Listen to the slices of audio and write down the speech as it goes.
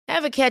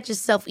Ever catch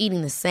yourself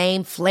eating the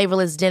same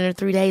flavorless dinner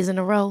 3 days in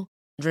a row?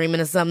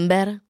 Dreaming of something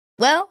better?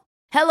 Well,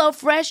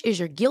 HelloFresh is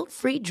your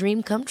guilt-free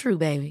dream come true,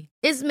 baby.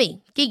 It's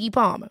me, Keke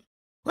Palmer.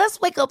 Let's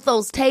wake up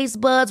those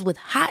taste buds with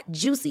hot,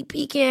 juicy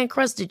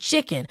pecan-crusted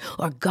chicken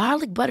or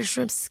garlic butter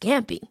shrimp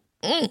scampi.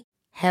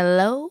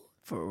 Hello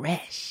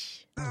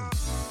Fresh.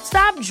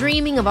 Stop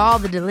dreaming of all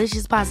the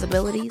delicious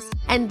possibilities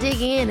and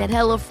dig in at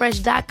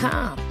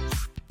HelloFresh.com.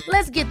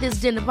 Let's get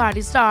this dinner party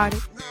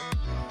started.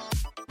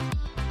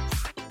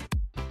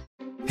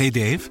 Hey,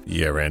 Dave.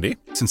 Yeah, Randy.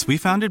 Since we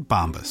founded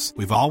Bombas,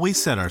 we've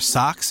always said our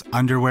socks,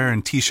 underwear,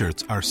 and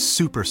T-shirts are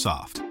super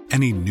soft.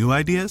 Any new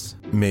ideas?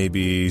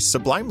 Maybe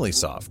sublimely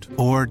soft.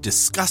 Or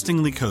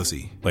disgustingly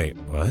cozy. Wait,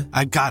 what?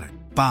 I got it.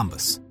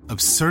 Bombas.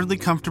 Absurdly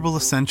comfortable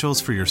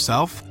essentials for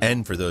yourself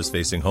And for those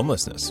facing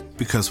homelessness.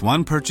 because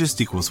one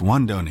purchased equals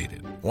one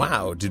donated.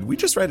 Wow, did we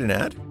just write an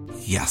ad?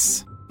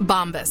 Yes.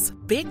 Bombas.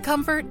 Big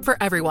comfort for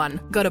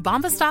everyone. Go to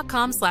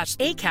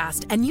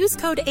bombas.com/ACAST and use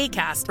code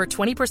ACAST for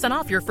 20%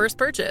 off your first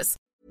purchase.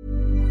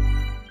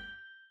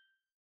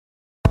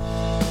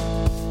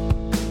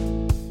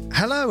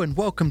 Hello and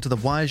welcome to the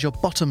Why Is Your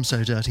Bottom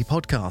So Dirty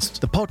podcast,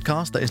 the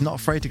podcast that is not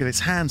afraid to get its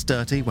hands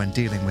dirty when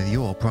dealing with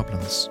your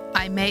problems.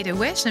 I made a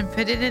wish and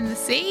put it in the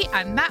sea,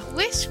 and that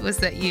wish was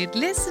that you'd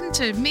listen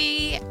to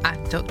me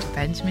and Dr.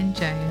 Benjamin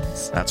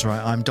Jones. That's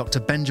right, I'm Dr.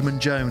 Benjamin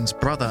Jones,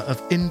 brother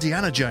of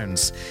Indiana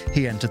Jones.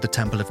 He entered the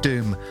Temple of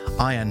Doom.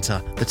 I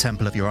enter the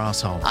Temple of your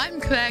arsehole. I'm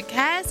Claire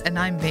Cares, and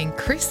I'm being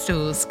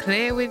crystals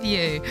clear with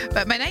you.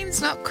 But my name's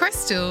not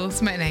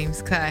Crystals, my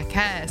name's Claire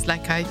Cares,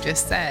 like I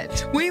just said.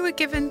 We were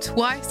given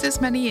twice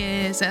as many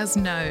ears as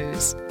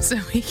nose, so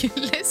we can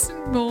listen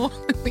more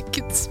than we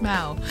can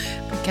smell.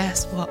 But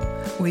guess what?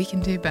 We can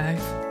do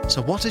both.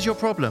 So what is your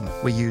problem?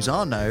 We use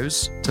our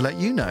nose to let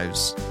you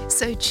nose.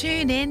 So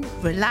tune in,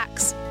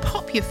 relax,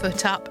 pop your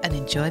foot up, and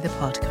enjoy the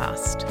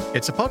podcast.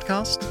 It's a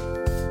podcast.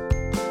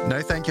 No,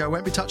 thank you. I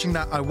won't be touching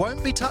that. I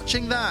won't be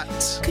touching that.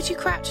 Could you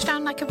crouch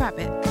down like a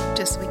rabbit,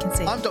 just so we can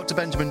see? I'm Dr.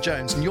 Benjamin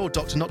Jones, and you're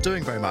Doctor Not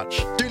Doing Very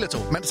Much.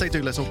 Doolittle. Meant to say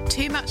Doolittle.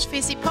 Too much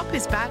fizzy pop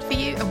is bad for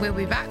you, and we'll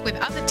be back with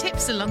other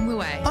tips along the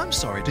way. I'm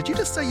sorry, did you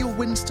just say you're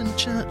Winston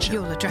Churchill?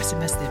 You'll address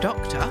him as the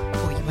doctor,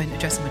 or you won't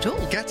address him at all.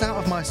 Get out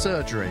of my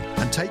surgery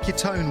and take your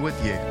tone with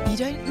you. You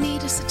don't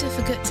need a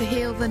certificate to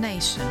heal the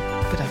nation,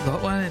 but I've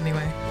got one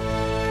anyway.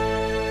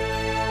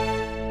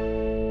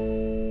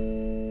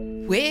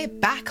 We're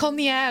back on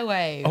the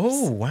airwaves.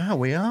 Oh, wow,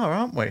 we are,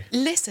 aren't we?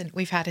 Listen,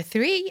 we've had a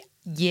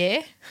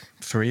 3-year...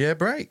 3-year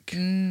break.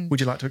 Would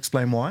you like to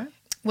explain why?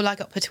 Well, I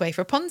got put away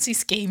for a Ponzi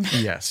scheme.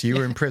 Yes, you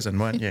were in prison,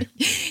 weren't you?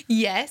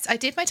 Yes, I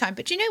did my time.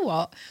 But you know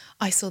what?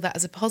 I saw that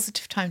as a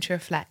positive time to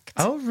reflect.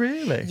 Oh,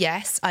 really?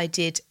 Yes, I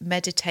did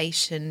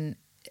meditation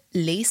at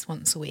least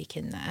once a week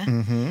in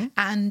there.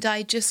 And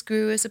I just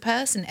grew as a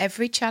person.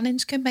 Every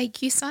challenge can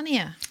make you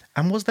sunnier.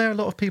 And was there a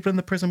lot of people in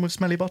the prison with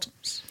smelly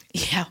bottoms?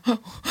 Yeah.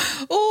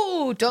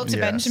 Oh, Dr. Yes.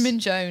 Benjamin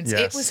Jones.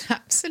 Yes. It was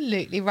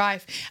absolutely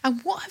rife.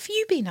 And what have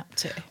you been up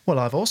to? Well,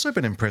 I've also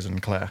been in prison,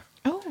 Claire.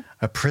 Oh.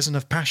 A prison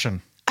of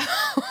passion.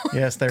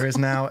 Yes, there is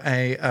now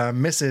a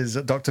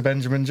Mrs. Dr.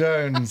 Benjamin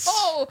Jones.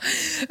 Oh,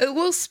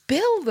 we'll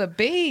spill the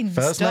beans.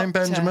 First name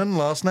Doctor. Benjamin,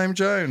 last name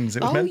Jones.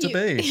 It was meant to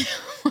be.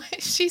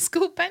 She's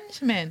called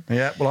Benjamin.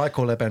 Yeah, well, I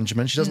call her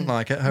Benjamin. She doesn't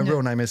like it. Her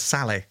real name is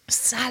Sally.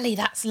 Sally,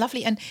 that's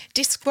lovely. And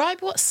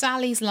describe what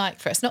Sally's like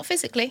for us, not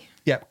physically.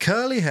 Yeah,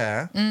 curly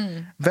hair,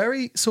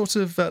 very sort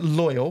of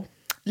loyal,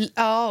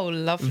 Oh,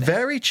 lovely.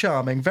 very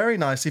charming, very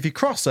nice. If you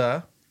cross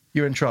her,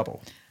 you're in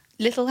trouble.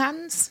 Little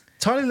hands?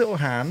 Tiny little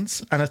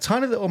hands and a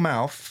tiny little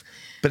mouth,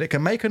 but it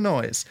can make a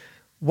noise.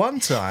 One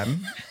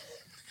time,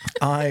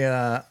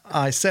 I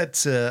said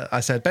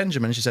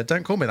Benjamin. She said,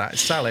 "Don't call me that.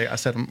 It's Sally." I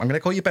said, "I'm going to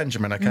call you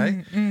Benjamin,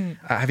 okay?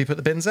 Have you put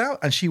the bins out?"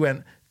 And she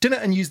went, "Didn't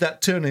and use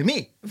that turn to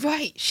me."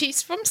 Right,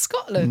 she's from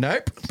Scotland.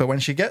 Nope. But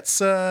when she gets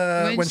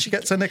her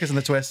knickers in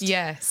the twist,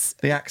 Yes.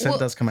 the accent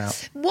does come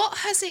out. What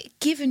has it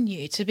given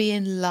you to be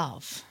in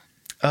love?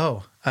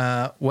 Oh,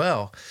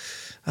 well,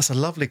 that's a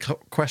lovely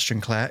question,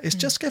 Claire. It's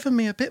just given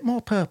me a bit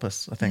more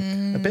purpose, I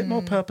think. A bit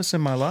more purpose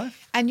in my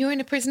life. And you're in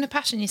a prison of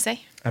passion, you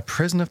say? A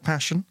prison of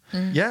passion.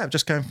 Yeah,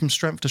 just going from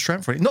strength to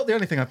strength, really. Not the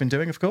only thing I've been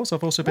doing, of course.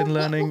 I've also been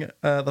learning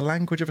the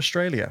language of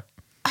Australia.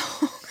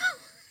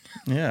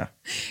 Yeah.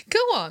 Go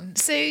on.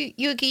 So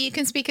you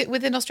can speak it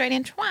with an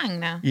Australian twang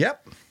now?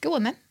 Yep. Go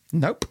on then.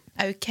 Nope.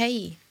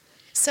 Okay.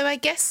 So I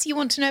guess you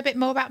want to know a bit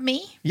more about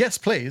me? Yes,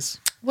 please.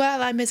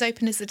 Well, I'm as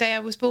open as the day I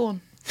was born.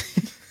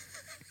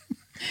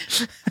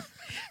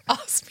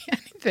 Ask me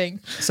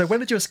anything. So when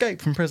did you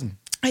escape from prison?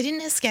 I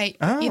didn't escape.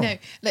 Oh. You know,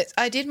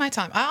 I did my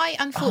time. I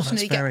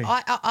unfortunately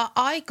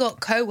I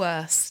got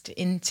coerced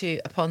into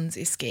a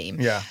Ponzi scheme.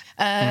 Yeah.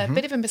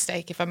 Bit of a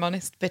mistake, if I'm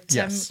honest. But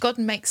Yes. God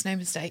makes no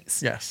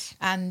mistakes. Yes.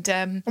 And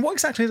And what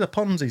exactly is a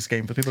Ponzi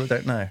scheme for people that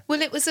don't know?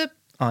 well, it was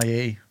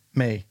I.e.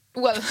 me.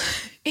 Well,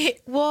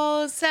 it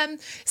was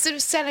sort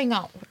of selling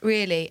up,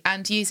 really,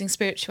 and using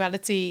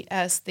spirituality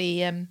as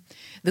the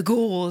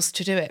gauze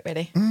to do it,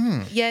 really.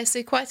 Yeah,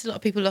 so quite a lot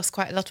of people lost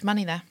quite a lot of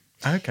money there.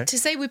 Okay. To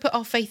say we put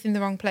our faith in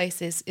the wrong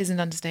places is an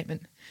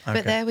understatement. Okay.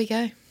 But there we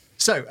go.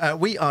 So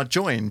we are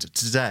joined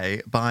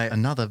today by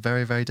another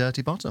very, very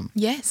dirty bottom.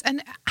 Yes,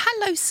 and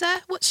hello,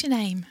 sir. What's your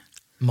name?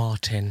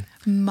 Martin.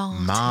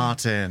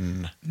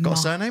 Martin. Got a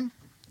surname?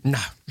 No,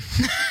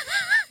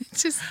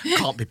 Just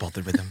can't be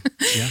bothered with them.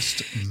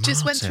 Just Martin.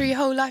 just went through your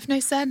whole life,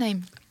 no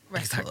surname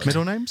record. Exactly.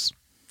 Middle names?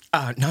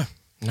 No.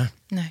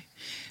 No,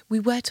 we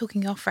were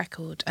talking off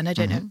record, and I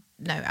don't know.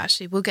 No,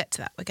 actually, we'll get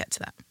to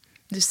that.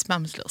 This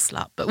mum's a little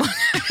slut, but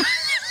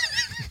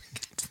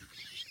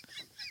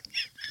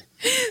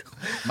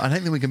I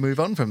don't think we can move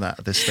on from that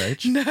at this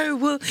stage. no.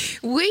 Well,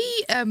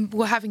 we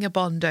were having a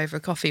bond over a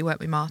coffee, weren't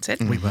we,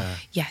 Martin? We were.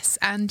 Yes,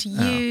 and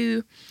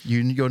you.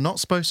 You're not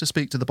supposed to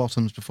speak to the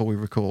bottoms before we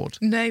record.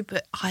 No,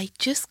 but I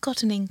just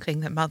got an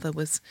inkling that Mother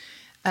was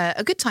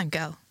a good time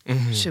girl.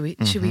 Should we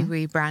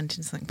rebrand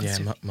into something Yeah,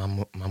 positive?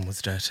 mum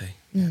was dirty.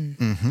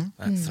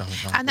 That's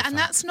And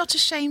that's not a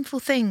shameful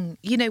thing.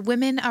 You know,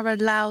 women are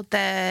allowed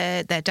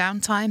their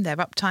downtime, their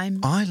uptime.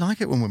 I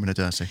like it when women are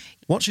dirty.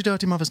 What's your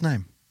dirty mother's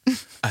name?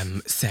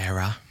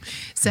 Sarah.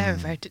 Sarah,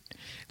 very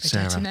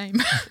Sarah. dirty name.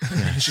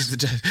 She's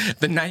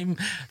the name.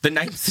 The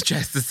name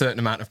suggests a certain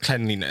amount of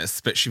cleanliness,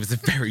 but she was a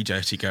very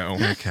dirty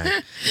girl. Okay.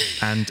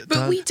 And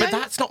But we But don't.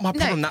 that's not my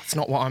problem. No. That's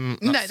not what I'm.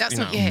 No, that's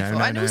not your here for.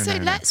 No, And no, also,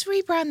 no. let's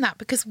rebrand that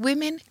because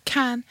women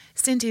can.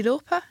 Cyndi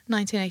Lauper,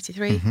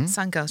 1983.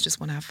 Some girls just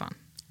want to have fun.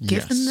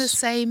 Give them the Yes.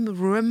 same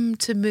room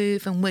to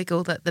move and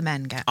wiggle that the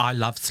men get. I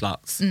love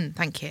sluts.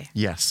 Thank you.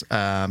 yes.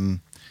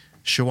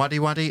 Shawaddy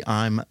Waddy,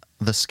 I'm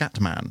the scat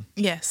man.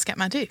 Yes,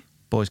 Scatman do.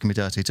 Boys can be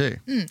dirty too.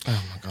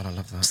 Oh my god, I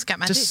love that.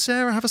 Scatman Does do.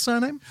 Sarah have a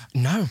surname?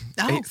 No,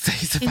 Oh,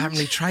 it's a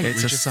family trait.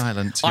 It's We a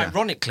silent, yeah.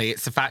 Ironically,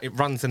 it's a fact. It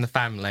runs in the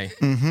family,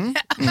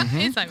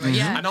 It's like,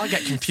 yeah. and I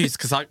get confused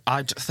because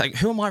I just think,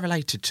 who am I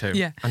related to?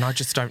 Yeah. and I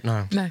just don't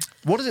know. No.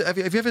 What is it? Have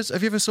you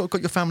ever sort of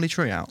got your family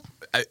tree out?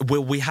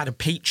 Well, we had a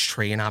peach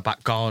tree in our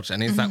back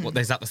garden. Is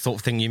that the sort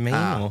of thing you mean?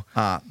 or?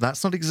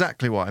 That's not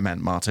exactly what I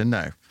meant, Martin.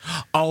 No.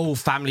 Oh,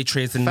 family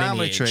trees and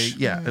Family lineage. tree,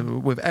 yeah,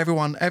 with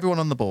everyone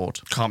on the board.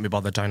 Can't be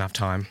bothered. Don't have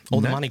time or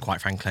the No. money, quite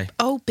frankly.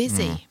 Oh,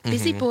 busy.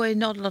 Busy boy,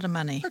 not a lot of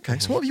money. Okay,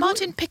 so what have you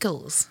Martin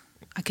Pickles.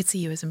 I could see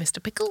you as a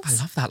Mr. Pickles. I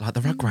love that, like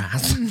the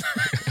Rugrats.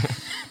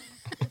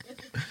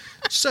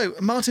 So,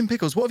 Martin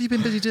Pickles, what have you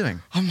been busy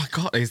doing? Oh my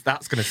god,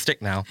 that's going to stick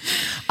now.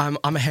 I'm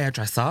a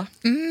hairdresser,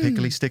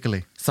 Pickly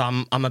stickly. so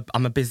I'm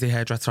a busy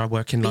hairdresser. I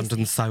work in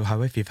London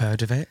Soho, if you've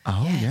heard of it.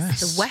 Oh,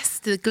 yes.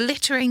 The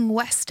glittering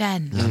West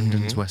End.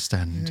 London's West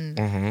End.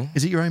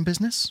 Is it your own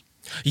business?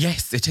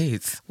 Yes, it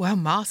is. Well,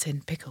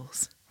 Martin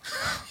Pickles.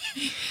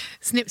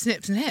 Snip,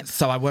 snip, snip.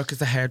 So I work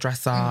as a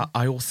hairdresser.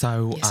 I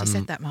also Yes, you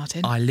said that,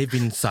 Martin. I live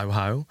in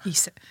Soho. You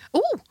said,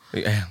 oh,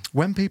 Yeah.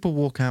 When people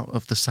walk out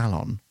of the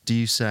salon, do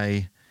you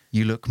say,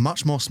 "You look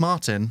much more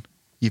smartin,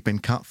 you've been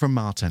cut from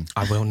Martin"?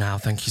 I will now.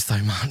 Thank you so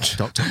much.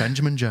 Dr.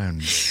 Benjamin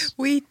Jones.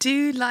 we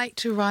do like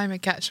to rhyme a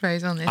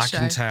catchphrase on this I show.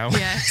 can tell.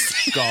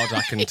 Yes. God,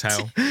 I can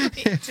tell.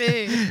 We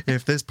do.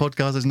 If this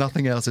podcast is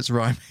nothing else, it's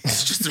rhyming.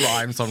 It's just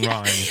rhymes on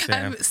rhymes.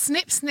 Yeah.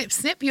 Snip, snip,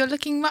 snip. You're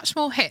looking much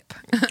more hip.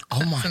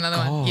 Oh my another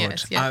god. one.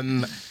 Yes, yeah.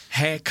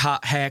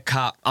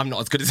 Haircut. I'm not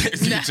as good as it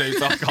as you two,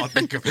 so I can't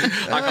think of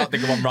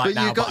one right But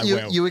now. But I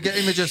will. you were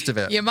getting the gist of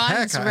it. Your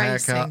mind's Haircut.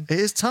 racing. It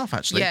is tough,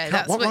 actually. Yeah, Cut.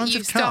 that's what rhymes you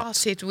with cut?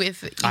 started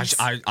with. I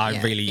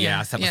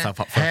set myself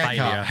up for a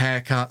failure.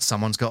 Haircut.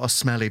 Someone's got a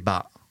smelly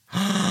butt.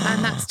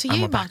 And that's to And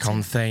you, we're back Martin.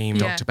 on theme.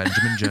 Yeah. Dr.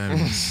 Benjamin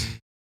Jones.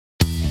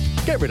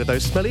 Get rid of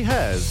those smelly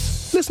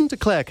hairs. Listen to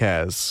Claire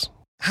Cares.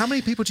 How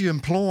many people do you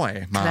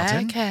employ, Claire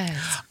Martin? cares.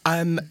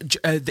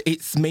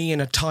 It's me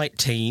and a tight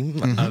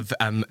team of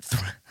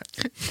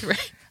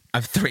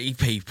of 3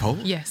 people.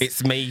 Yes.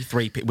 It's me,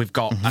 3 people. We've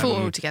got 4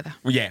 altogether.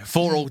 Yeah,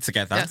 4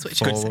 altogether. That's what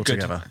good, you said.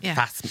 good, altogether. Yeah.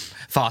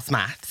 fast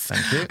maths.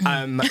 Thank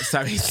you.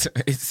 So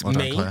it's Well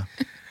done, me. Claire.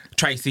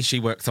 Tracy, she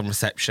works on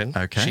reception.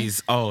 Okay.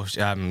 She's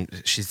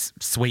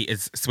sweet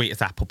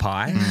as apple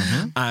pie.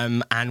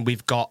 And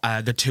we've got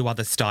the 2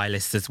 other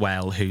stylists as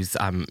well, whose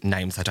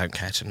names I don't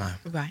care to know.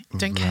 Right.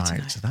 Don't care to know.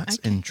 Right, that's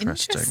Okay,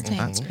 interesting.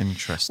 That's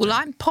interesting. Well,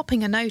 I'm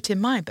popping a note in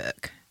my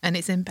book, and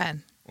it's in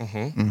pen.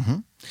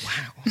 Wow.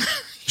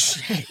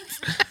 Shit.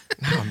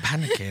 Now I'm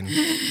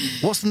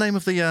panicking. What's the name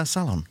of the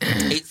salon?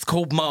 It's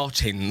called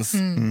Martin's.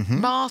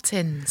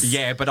 Martin's.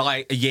 Yeah, but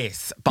I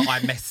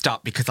messed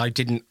up because I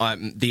didn't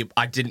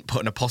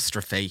put an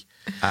apostrophe.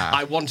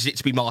 I wanted it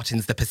to be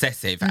Martin's the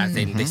possessive, as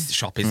in this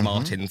shop is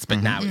Martin's,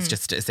 but now it's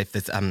just as if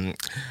there's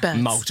Birds.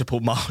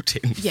 multiple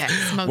Martins Yes,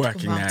 multiple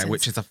working Martins. there,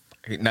 which is a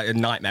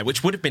nightmare,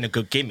 which would have been a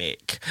good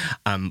gimmick,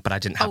 but I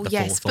didn't have Oh, the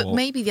yes, but forethought.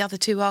 maybe the other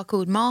 2 are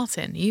called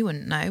Martin. You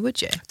wouldn't know,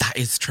 would you? That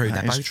is true.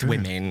 That They're is both true.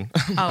 women.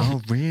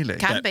 Oh, really?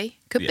 Can be.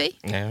 Could be.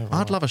 Yeah,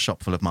 I'd love a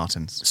shop full of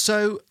Martins.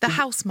 So, The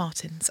House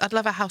Martins. I'd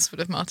love a house full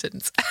of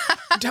Martins.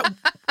 do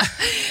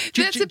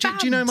There's a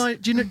you know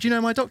band. do you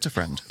know my doctor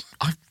friend,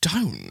 I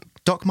don't.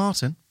 Doc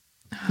Martin?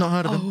 Not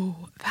heard of him.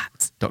 Oh,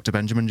 that's... Dr.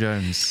 Benjamin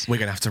Jones. We're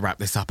gonna have to wrap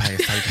this up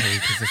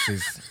ASAP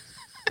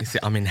because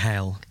I'm in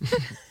hell.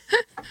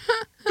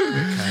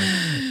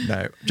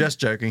 No, just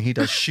joking. He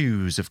does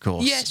shoes, of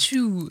course. Yeah,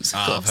 shoes. Of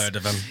I've course. heard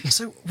of them.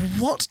 So,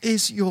 what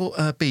is your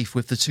beef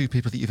with the 2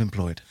 people that you've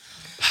employed?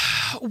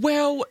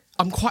 Well,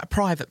 I'm quite a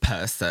private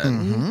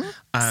person.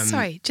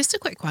 Sorry, just a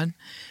quick one.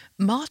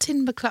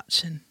 Martin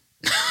McClutchan.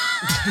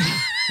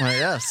 Well,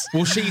 yes.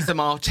 Well, she's a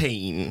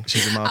Martine.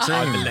 She's a Martine.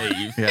 I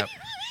believe. Yep.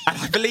 And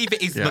I believe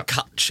it is Yep.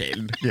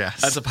 McCutcheon.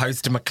 Yes. As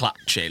opposed to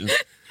McClutchin.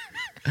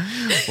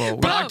 Well,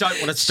 But I don't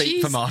want to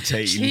speak for She's-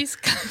 Martine.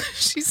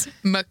 She's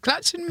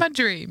McClutching my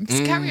dreams.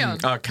 Carry on.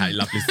 Okay,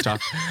 lovely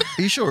stuff.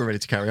 are you sure we're ready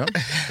to carry on?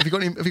 Have you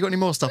got any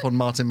more stuff on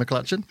Martin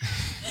McClutcheon?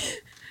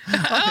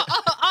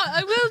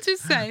 I will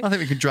just say, I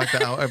think we can drag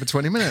that out over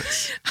 20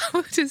 minutes. I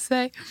will just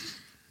say,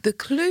 the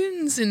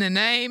Clunes in the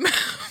name.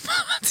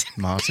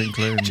 Martin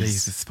Clunes.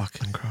 Jesus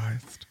fucking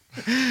Christ.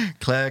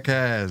 Claire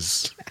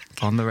cares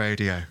on the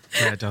radio.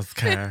 Claire does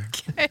care.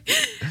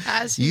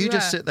 As You were.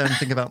 just sit there and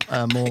think about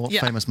more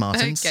Yeah. famous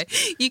Martins. Okay,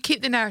 you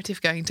keep the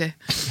narrative going to.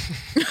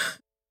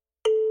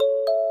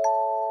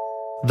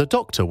 The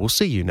doctor will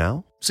see you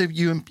now. So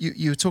you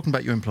were talking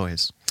about your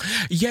employers.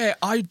 Yeah,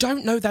 I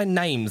don't know their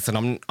names,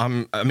 and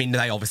I mean,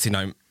 they obviously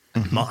know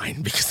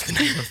mine because of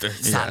the name of the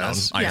salon,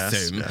 I yes,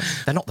 assume.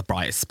 yes. They're not the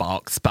brightest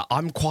sparks, but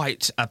I'm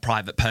quite a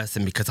private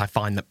person because I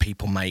find that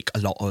people make a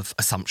lot of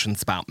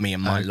assumptions about me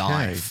and my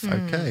life.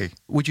 Okay.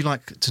 Would you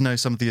like to know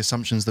some of the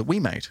assumptions that we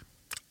made?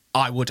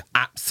 I would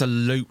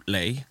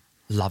absolutely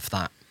love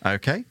that.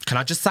 Okay. Can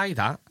I just say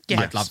that? Yes.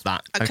 I'd love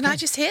that. Can I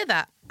just hear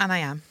that? And I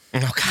am.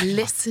 Okay.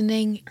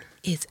 Listening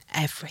is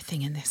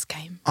everything in this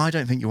game. I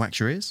don't think you wax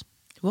your ears.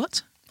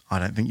 What? I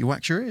don't think you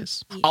wax your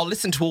ears. I'll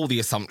listen to all the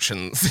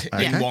assumptions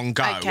Okay. in one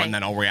go Okay. and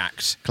then I'll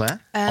react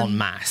Claire? en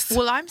masse.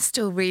 Well, I'm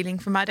still reeling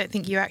from I don't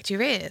think you act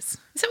your ears.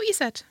 Is that what you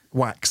said?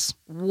 Wax.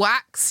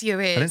 Wax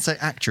your ears. I didn't say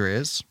act your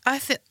ears. I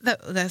think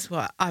that's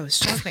what I was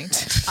struggling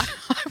to.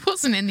 I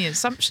wasn't in the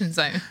assumption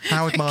zone.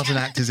 How would Martin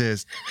act his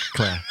ears,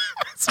 Claire?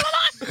 That's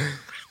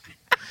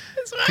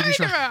what Could you I'm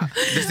try- about.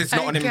 This is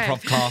not an Okay.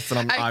 improv class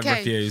and I Okay.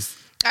 refuse.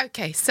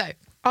 Okay, so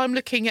I'm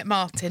looking at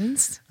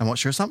Martin's. And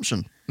what's your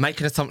assumption? Make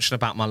an assumption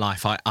about my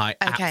life. I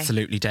Okay.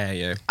 absolutely dare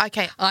you.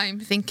 Okay, I'm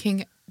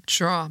thinking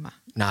drama.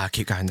 No,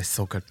 keep going. This is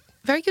all good.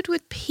 Very good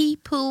with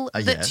people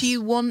that yes.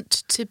 you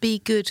want to be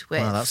good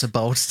with. Well, that's a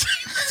bold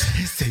statement.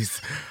 This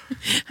is.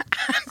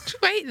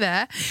 Wait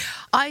there.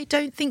 I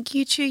don't think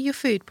you chew your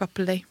food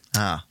properly.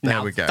 Ah, there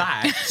Now we go.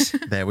 That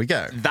There we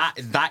go.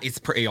 that is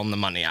pretty on the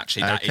money.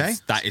 Actually, Okay.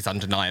 that is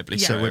undeniably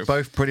Yeah. So true. we're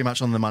both pretty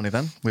much on the money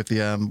then, with the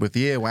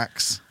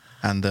earwax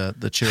and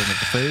the chewing of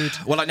the food.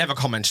 Well, I never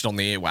commented on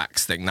the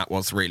earwax thing. That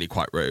was really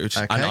quite rude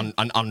Okay.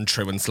 and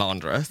untrue and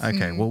slanderous.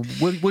 Okay, well,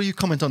 will you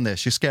comment on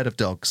this? You're scared of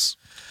dogs.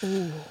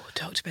 Oh,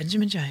 Dr.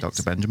 Benjamin Jones.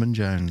 Dr. Benjamin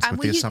Jones And with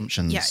will the you-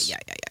 assumptions. Yeah.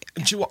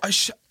 Do you know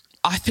what?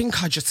 I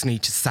think I just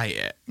need to say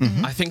it.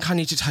 Mm-hmm. I think I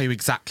need to tell you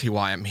exactly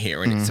why I'm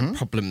here, and it's a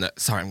problem that.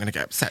 Sorry, I'm going to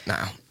get upset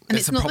now. And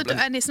it's a not problem.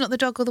 and it's not the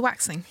dog or the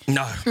waxing.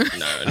 No.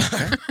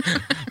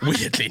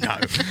 Weirdly, no.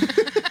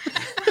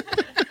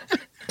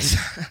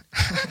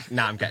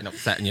 Now I'm getting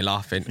upset and you're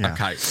laughing. Yeah.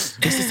 Okay.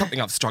 This is something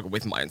I've struggled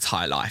with my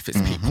entire life,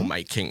 is people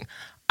making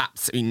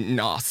absolutely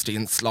nasty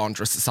and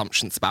slanderous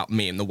assumptions about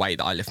me and the way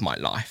that I live my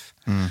life.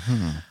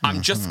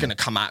 I'm just going to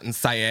come out and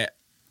say it.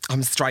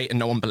 I'm straight and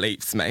no one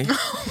believes me.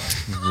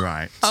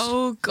 Right.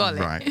 Oh golly.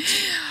 Right.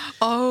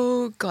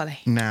 Oh golly.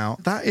 Now,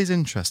 that is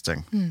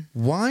interesting.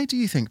 Why do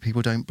you think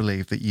people don't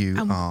believe that you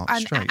are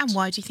straight? And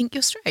why do you think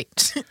you're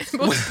straight?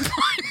 What's the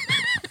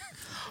point?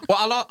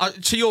 Well,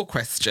 to your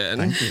question,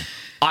 Thank you.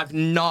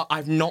 I'm not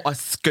a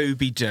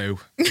Scooby-Doo.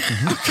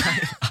 Okay?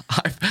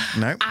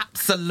 No.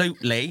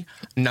 Absolutely.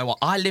 No,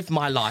 I live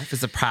my life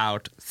as a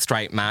proud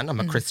straight man. I'm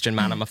a Christian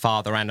man. I'm a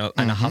father and a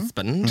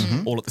husband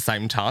all at the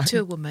same time. To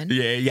a woman.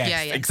 Yeah, yes,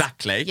 Yeah, yes.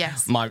 exactly.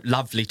 Yes. My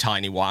lovely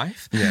tiny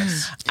wife.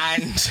 Yes.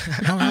 And,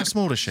 How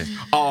small is she?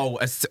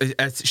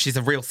 she's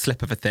a real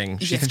slip of a thing.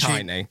 She's Can she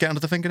tiny. get under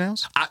the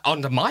fingernails?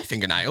 Under my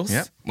fingernails?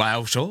 Yep.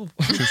 Well, sure.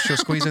 She'll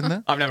squeeze in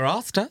there? I've never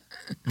asked her,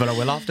 but I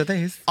will after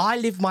this. I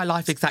live my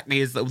life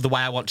exactly as the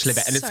way I want to live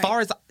it. And as Sorry, far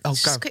as... Oh,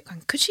 just go. a quick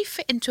one. Could she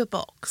fit into a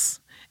box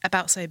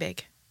about so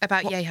big?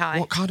 About yay high?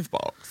 What kind of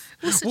box?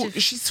 What sort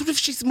of-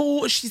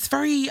 She's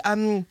very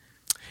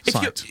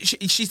Slight.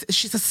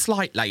 She's a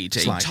slight lady,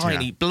 Slight,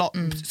 tiny, yeah.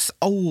 blonde.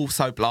 Oh,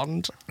 so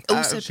blonde.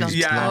 Also blonde.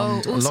 yeah.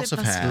 blonde, Oh, also lots of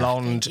blonde. hair.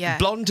 Blonde, Yeah.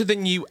 blonder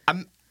than you.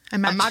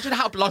 Imagine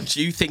how blonde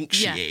you think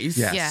she Yeah. is,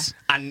 Yes.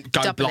 Yeah. and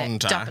go Double it,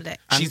 blonder. double it.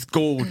 She's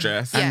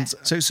gorgeous. Yeah.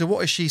 And so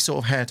what is she sort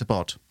of hair to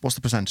bod? What's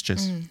the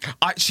percentages?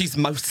 She's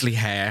mostly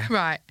hair.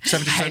 Right.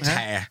 70% Head hair?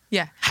 hair.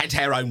 Yeah. Head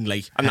hair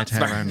only, and Head that's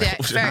hair very only. Yeah,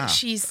 important very, Ah.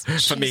 she's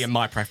for me and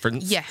my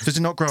preference. Yes. Does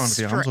it not grow under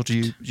the arms, or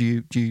do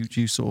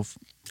you sort of...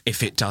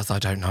 If it does, I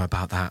don't know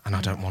about that, and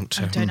I don't want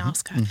to. Don't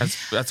ask her.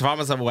 As far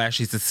as I'm aware,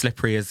 she's as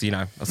slippery as,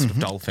 a sort of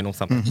dolphin or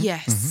something.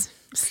 Yes.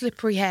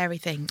 Slippery, hairy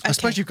thing. I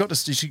suppose Okay. you've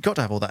got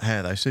to have all that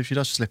hair, though, so if she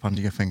does slip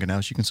under your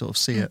fingernails, you can sort of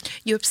see it.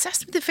 You're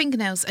obsessed with the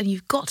fingernails and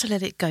you've got to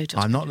let it go, Dr.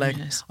 I'm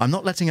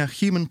not letting a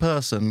human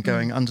person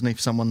going underneath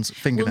someone's Well,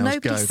 fingernails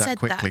nobody go said that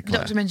quickly, that.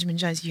 Claire. Dr. Benjamin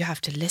Jones, you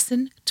have to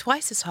listen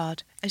twice as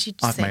hard as you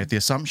I've sing. made the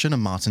assumption,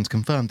 and Martin's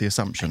confirmed the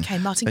assumption. Okay,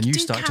 Martin, Then you do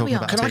start carry talking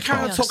on. about Can I take carry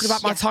on off. talking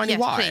about my tiny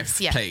wife,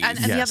 Please, yeah. please? And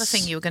the Yes. other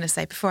thing you were going to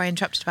say before I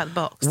interrupted about the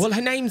box. Well,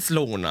 her name's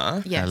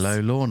Lorna. Yes.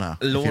 Hello, Lorna.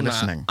 If you're Lorna,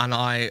 listening. and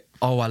I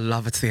Oh, I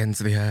love her to the ends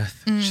of the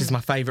earth. She's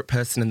my favourite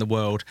person in the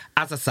world.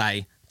 As I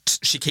say,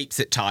 she keeps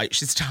it tight.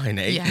 She's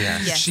tiny. Yeah.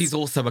 Yes. She's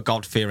also a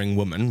God-fearing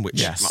woman, which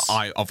Yes.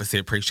 I obviously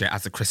appreciate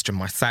as a Christian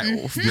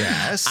myself.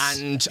 Yes.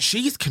 And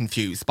she's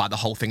confused by the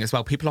whole thing as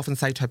well. People often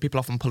say to her, people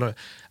often pull her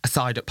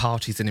aside at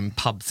parties and in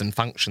pubs and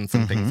functions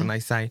and things, and they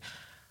say,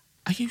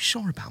 "Are you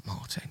sure about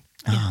Martin?"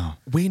 Oh.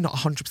 We're not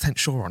 100%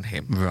 sure on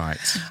him. Right.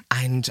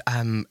 And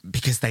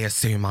because they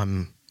assume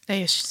I'm...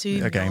 They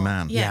assume A gay you're-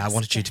 man. Yeah, I Yes,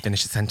 wanted you to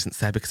finish the sentence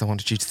there because I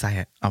wanted you to say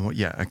it.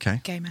 Yeah,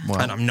 okay. Gay man.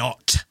 Well, And I'm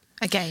not.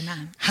 a gay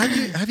man.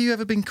 have you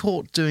ever been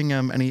caught doing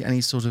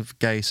any sort of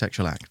gay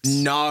sexual acts?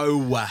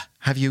 No.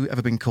 Have you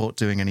ever been caught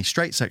doing any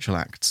straight sexual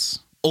acts?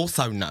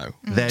 Also no.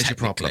 There's your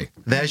problem.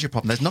 Technically. There's your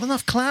problem. There's not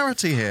enough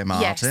clarity here,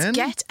 Martin. Yes,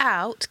 get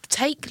out,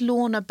 take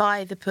Lorna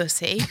by the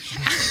pussy.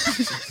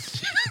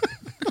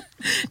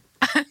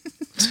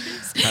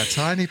 A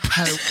tiny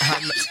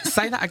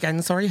Say that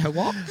again, sorry, her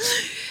what?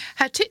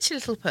 Her titchy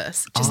little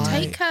puss. Just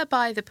take her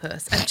by the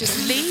puss and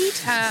just lead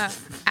her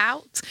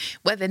out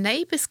where the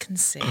neighbours can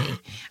see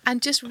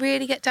and just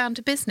really get down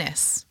to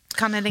business.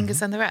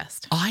 Cunnilingus and the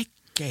rest. I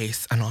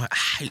guess, and I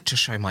hate to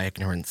show my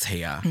ignorance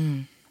here,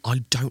 I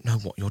don't know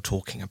what you're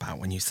talking about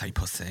when you say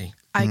pussy.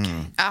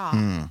 Okay.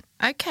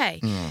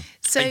 Okay.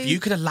 So If you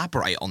could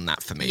elaborate on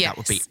that for me, that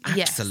would be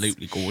yes.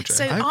 absolutely gorgeous.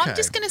 So I'm Okay.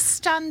 just going to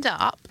stand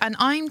up and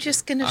I'm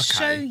just going to Okay.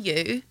 show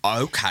you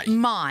Okay.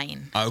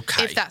 mine.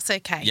 Okay. If that's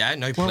okay. Yeah,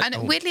 no And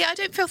problem. weirdly, I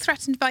don't feel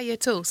threatened by you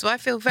at all. So I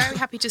feel very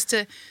happy just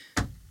to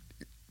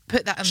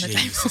put that on the table.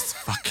 Jesus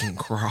fucking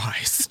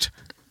Christ.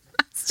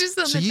 It's just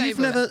on So the you've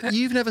table.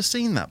 you've never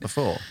seen that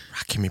before?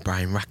 Racking my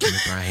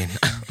brain.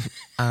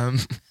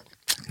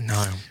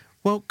 No.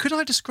 Well, could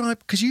I describe?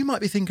 Because you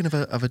might be thinking of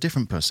a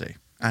different pussy,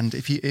 and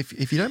if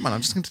you don't mind,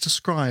 I'm just going to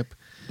describe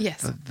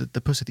Yes.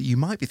 the pussy that you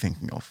might be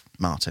thinking of,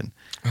 Martin.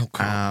 Oh,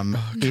 God.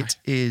 Okay. It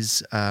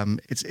is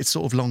it's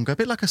sort of longer, a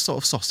bit like a sort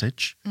of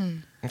sausage,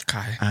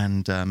 Okay.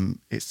 and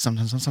it's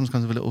sometimes comes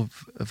with a little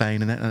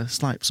vein and then a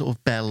slight sort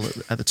of bell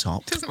at the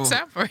top, Doesn't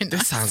sound very nice.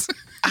 This sounds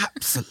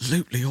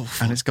absolutely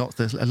awful. and it's got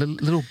a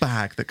little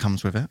bag that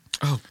comes with it,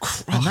 Oh,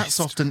 Christ. and that's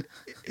often.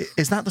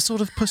 Is that the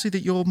sort of pussy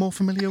that you're more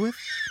familiar with?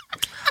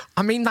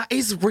 I mean, that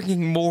is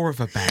ringing more of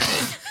a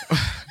bell.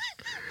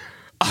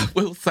 I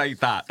will say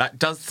that. That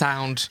does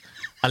sound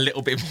a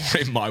little bit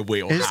more in my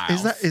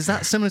wheelhouse. Is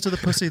that similar to the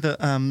pussy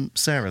that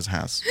Sarah's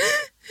has?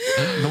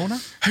 Lorna?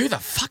 Who the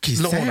fuck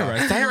is Lorna.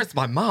 Sarah? Sarah's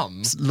my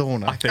mum.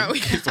 Lorna. I think Oh,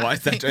 yeah. is what I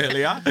said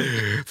earlier.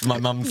 It's my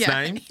mum's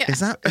Yeah, name. yeah. Is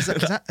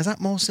that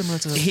more similar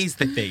to? Here's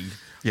the thing.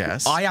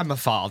 Yes. I am a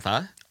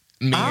father.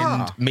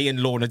 Me and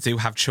Lorna do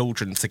have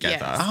children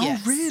together.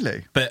 Yes. Oh,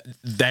 really? But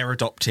they're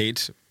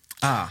adopted.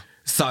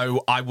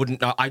 So I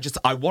wouldn't know.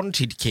 I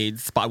wanted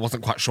kids, but I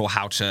wasn't quite sure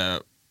how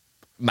to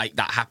make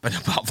that happen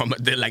apart from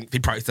the lengthy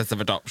process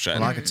of adoption.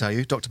 Well, I could tell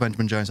you, Dr.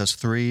 Benjamin Jones has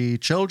 3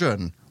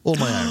 children, all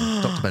my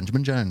own. Dr.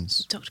 Benjamin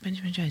Jones. Dr.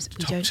 Benjamin Jones. We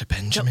Dr. don't-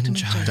 Benjamin Dr.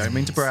 Jones. Don't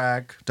mean to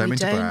brag. Don't We mean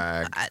to don't-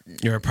 brag.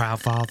 You're a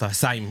proud father.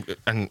 Same.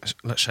 And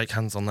let's shake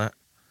hands on that.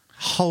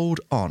 Hold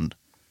on.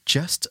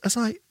 Just as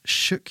I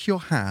shook your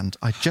hand,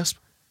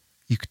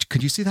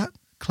 could you see that,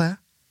 Claire?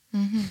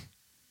 Mm-hmm.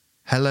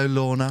 Hello,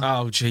 Lorna.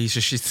 Oh,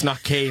 Jesus, she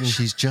snuck in.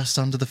 She's just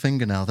under the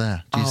fingernail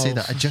there. Do you see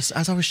that? Just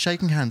as I was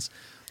shaking hands,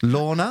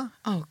 Lorna.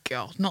 Oh,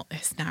 God, not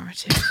this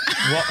narrative.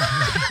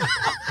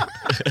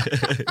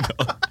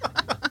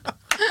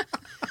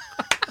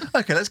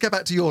 Okay, let's get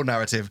back to your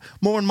narrative.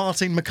 More on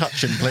Martine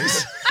McCutcheon,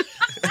 please.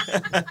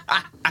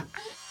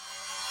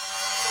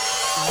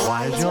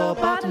 Why is your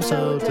bottom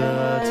so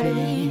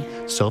dirty?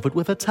 Solve it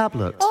with a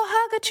tablet. Or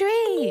hug a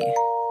tree.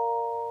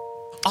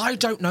 I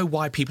don't know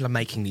why people are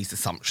making these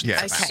assumptions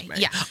Yes. about Okay, me.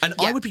 yeah, And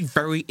yeah. I would be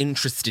very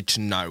interested to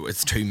know,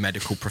 as 2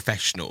 medical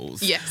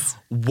professionals, Yes.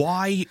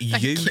 why you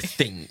you.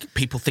 think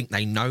people think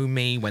they know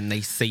me when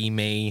they see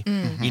me.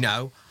 You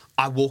know,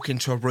 I walk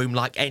into a room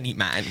like any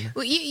man,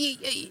 Well,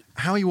 you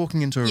How are you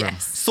walking into a room?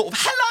 yes. sort of,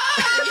 hello!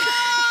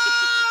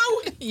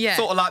 Yeah.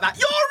 Sort of like that,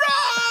 you're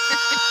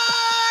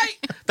right!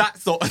 That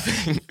sort of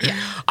thing. Yeah.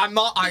 I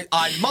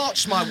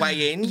march my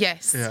way in.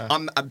 Yes. Yeah. I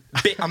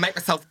make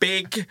myself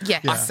big.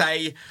 Yes. I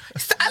say,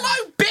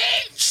 hello,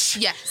 bitch!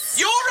 Yes.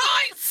 You're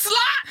right,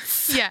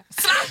 sluts! Yeah.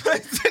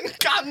 Slappers and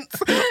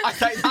cunts! I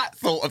say that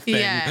sort of thing.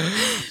 Yeah.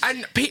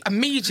 And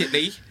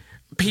immediately,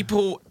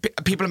 people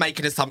are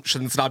making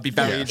assumptions, and I'd be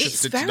very It's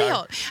interested to very know.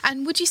 odd.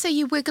 And would you say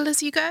you wiggle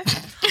as you go?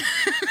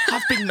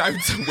 I've been known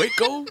to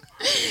wiggle.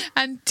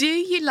 And do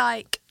you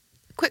like...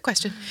 Quick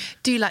question.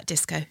 Do you like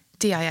disco?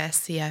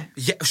 D-I-S-C-O.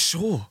 Yeah,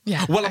 sure.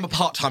 Yeah. Well, I'm a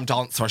part-time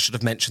dancer. I should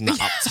have mentioned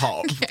that up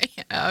top. Okay.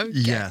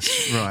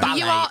 Yes, right.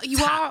 Ballet,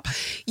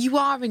 You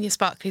are in your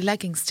sparkly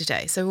leggings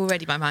today, so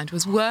already my mind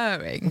was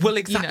whirring. Well,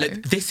 exactly. You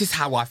know. This is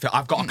how I feel.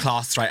 I've got a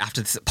class straight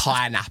after this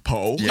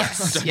pineapple.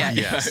 Yes. Yeah.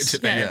 Yes.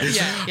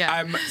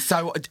 Yeah.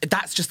 So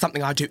that's just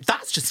something I do.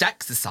 That's just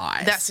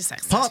exercise. That's just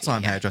exercise.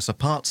 Part-time hairdresser,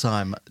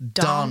 part-time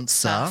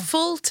dancer.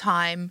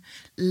 Full-time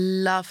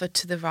lover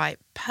to the right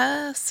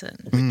person.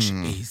 Which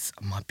is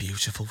my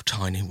beautiful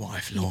tiny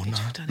wife, Lorna.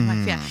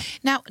 Yeah.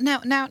 Now,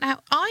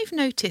 I've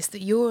noticed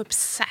that you're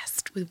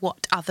obsessed with watching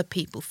other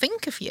people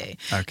think of you.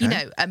 Okay. You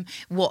know,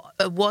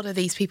 what are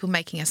these people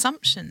making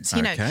assumptions?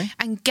 You know, Okay.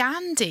 and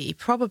Gandhi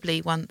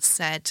probably once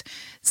said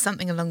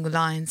something along the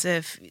lines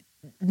of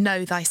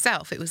 "Know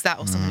thyself." It was that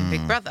or someone in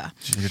Big Brother.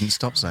 She didn't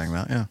stop saying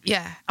that, yeah.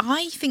 Yeah,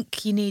 I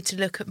think you need to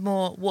look at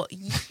more what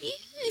you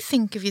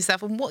think of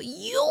yourself and what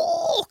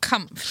you're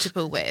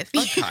comfortable with.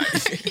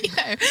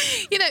 Okay.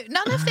 you know,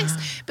 none of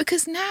this,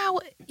 because now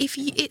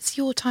it's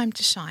your time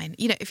to shine.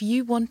 You know, if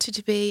you wanted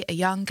to be a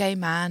young gay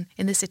man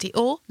in the city,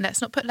 or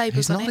let's not put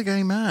labels He's on not it. a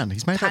gay man.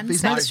 He's made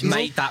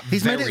Pansexual.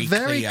 he's made it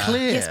very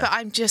clear. Yes, but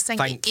I'm just saying,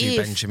 Thank you,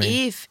 Benjamin.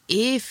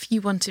 if you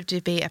wanted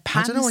to be a pansexual,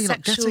 I don't know why you're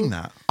not getting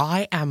that.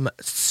 I am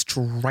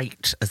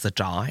straight as a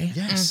die.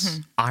 Yes.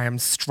 I am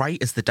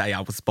straight as the day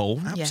I was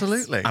born.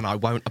 Absolutely. And I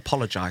won't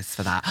apologise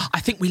for that. I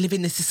think we live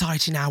in this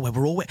society now where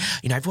we're always,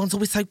 you know, everyone's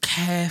always so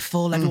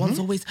careful. Everyone's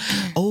always,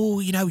 oh,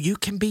 you know, you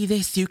can be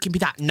this, you can be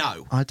that.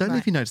 No. I don't know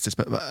if you noticed this,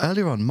 but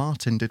earlier on,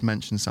 Martin did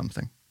mention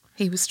something.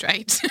 he was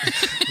straight.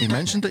 He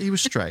mentioned that he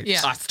was straight.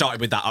 Yeah. I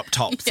started with that up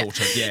top, sort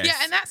of, yes. Yeah,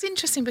 and that's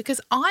interesting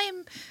because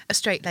I'm a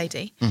straight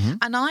lady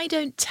and I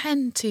don't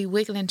tend to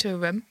wiggle into a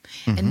room,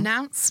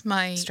 announce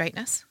my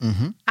straightness,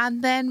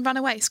 and then run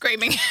away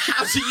screaming.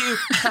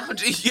 How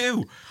do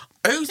you?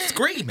 Who's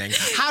screaming?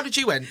 How did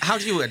you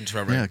enter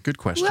a room? Yeah, good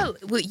question. Well,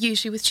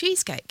 usually with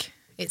cheesecake.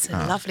 It's a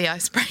lovely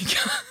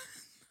icebreaker.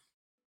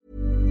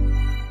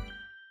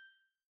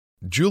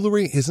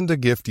 Jewelry isn't a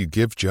gift you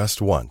give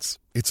just once.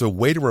 It's a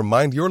way to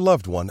remind your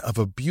loved one of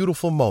a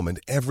beautiful moment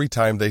every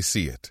time they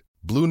see it.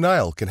 Blue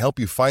Nile can help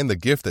you find the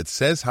gift that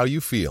says how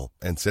you feel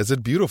and says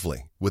it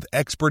beautifully, with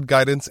expert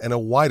guidance and a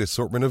wide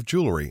assortment of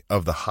jewelry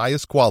of the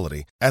highest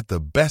quality at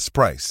the best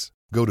price.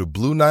 Go to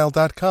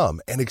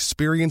BlueNile.com and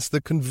experience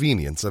the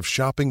convenience of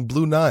shopping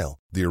Blue Nile,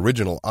 the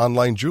original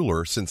online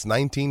jeweler since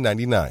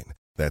 1999.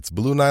 That's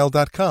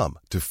BlueNile.com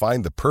to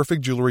find the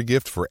perfect jewelry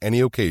gift for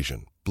any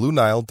occasion.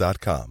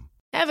 BlueNile.com.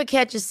 Ever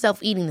catch yourself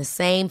eating the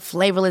same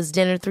flavorless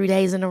dinner 3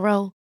 days in a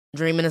row?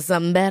 Dreaming of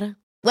something better?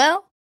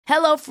 Well,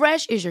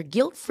 HelloFresh is your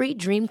guilt-free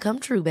dream come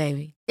true,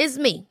 baby. It's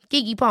me,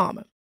 Keke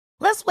Palmer.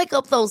 Let's wake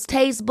up those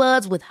taste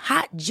buds with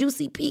hot,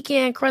 juicy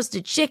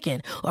pecan-crusted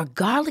chicken or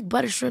garlic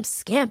butter shrimp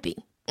scampi.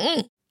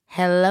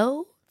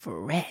 Hello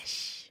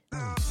Fresh.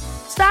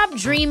 Stop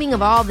dreaming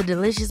of all the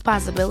delicious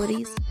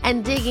possibilities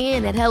and dig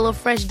in at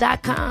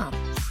HelloFresh.com.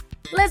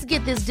 Let's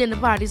get this dinner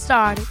party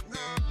started.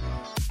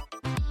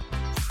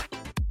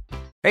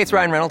 Hey, it's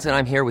Ryan Reynolds, and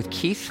I'm here with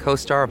Keith,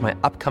 co-star of my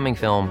upcoming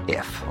film,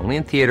 If, only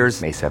in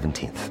theaters May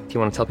 17th. Do you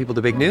want to tell people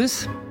the big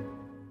news?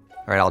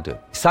 All right, I'll do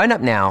it. Sign up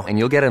now and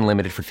you'll get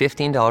unlimited for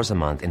 $15 a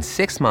month and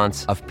 6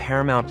 months of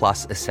Paramount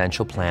Plus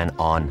Essential Plan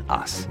on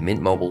us.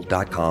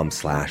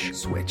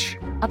 MintMobile.com/switch.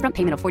 Upfront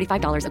payment of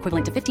 $45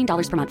 equivalent to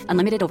 $15 per month.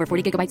 Unlimited over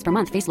 40 gigabytes per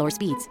month. Face lower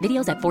speeds.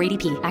 Videos at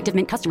 480p. Active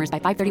Mint customers by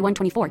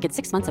 531.24 get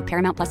 6 months of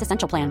Paramount Plus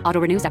Essential Plan.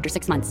 Auto renews after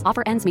 6 months.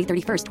 Offer ends May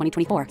 31st,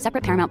 2024.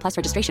 Separate Paramount Plus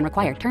registration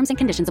required. Terms and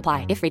conditions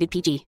apply if rated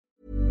PG.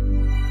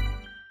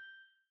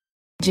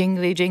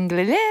 Jingly,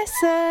 jingly,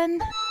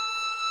 listen.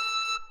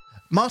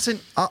 Martin,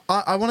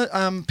 I want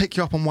to pick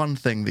you up on one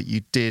thing that you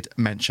did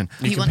mention.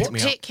 You want to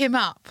pick him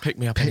up? Pick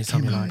me up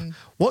anytime you like.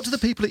 What do the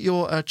people at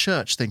your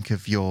church think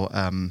of your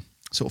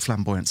sort of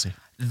flamboyancy?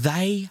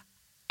 They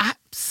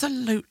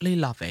absolutely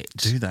love it.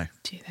 Do they?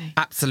 Do they?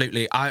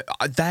 Absolutely.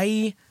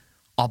 They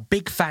are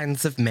big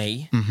fans of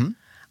me.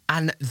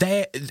 And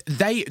they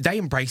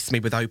embrace me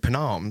with open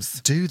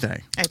arms. Do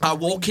they? I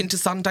walk into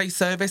Sunday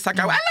service, I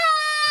go, hello!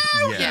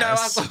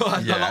 Yes. You know,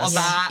 I've got a lot of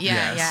that.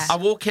 Yeah. I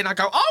walk in, I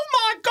go, oh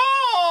my God!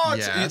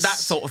 Yes. That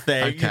sort of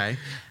thing. Okay.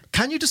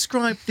 Can you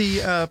describe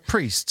the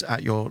priest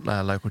at your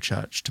local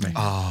church to me?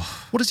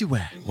 Oh. What does he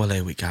wear? Well,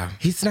 here we go.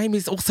 His name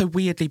is also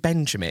weirdly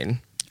Benjamin.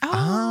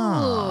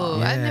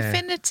 Oh, an yeah.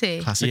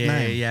 affinity. Classic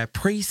name. Yeah.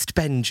 Priest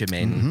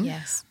Benjamin.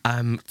 Yes.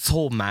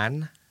 Tall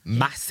man,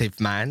 massive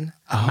man,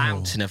 a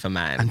mountain of a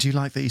man. And do you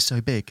like that he's so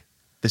big,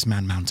 this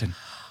man mountain?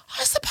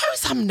 I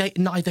suppose I'm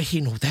neither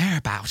here nor there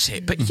about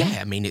it, but yeah,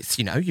 I mean, it's,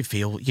 you know, you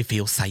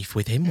feel safe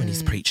with him when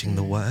he's preaching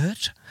the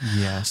word.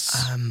 Yes.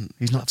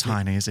 He's not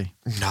tiny, is he?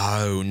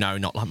 No,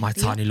 not like my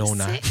tiny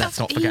Lorna. Let's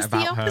not forget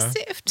about her. He's the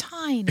opposite of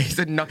tiny.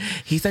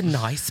 He's a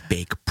nice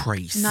big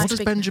priest. Nice What does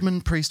big-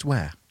 Benjamin Priest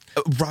wear?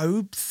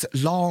 Robes,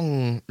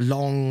 long,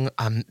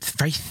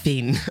 very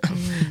thin,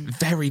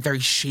 very, very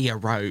sheer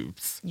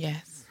robes.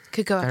 Yes.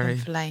 Could go up in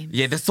flames.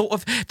 Yeah, the sort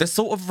of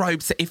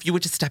robes that if you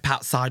were to step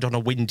outside on a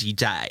windy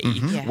day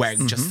Yes.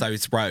 wearing just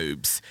those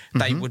robes,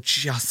 they would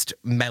just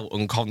melt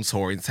and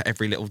contour into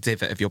every little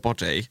divot of your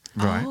body.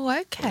 Right. Oh,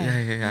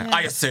 okay. Yeah.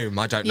 I assume.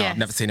 I don't know. I've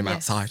never seen him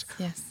outside.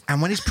 Yes.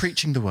 And when he's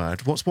preaching the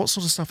word, what sort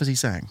of stuff is he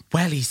saying?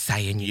 Well, he's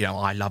saying, you know,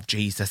 I love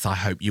Jesus. I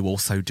hope you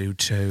also do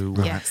too.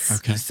 Yes.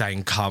 Okay. He's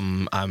saying,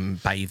 come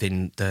bathe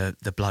in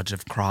the blood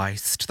of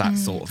Christ, that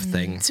sort of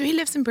thing. So he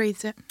lives and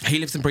breathes it. He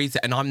lives and breathes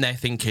it, and I'm there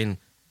thinking,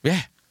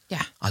 yeah,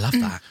 I love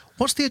that.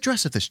 What's the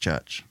address of this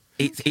church?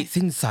 It's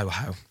in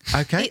Soho.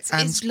 Okay.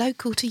 It's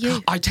local to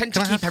you. I tend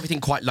to keep everything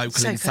quite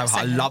local in Soho.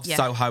 I love yeah.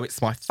 Soho. It's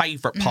my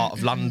favourite part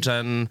of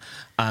London.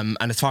 And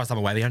as far as I'm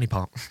aware, the only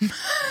part.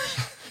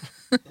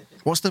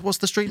 What's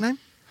the street name?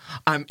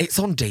 It's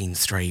on Dean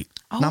Street.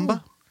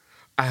 Number?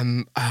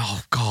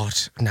 Oh God!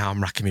 Now I'm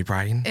racking my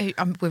brain.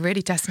 We're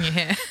really testing you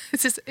here.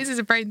 Is this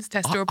a brains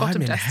test or a bottom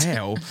I'm in test?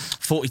 hell.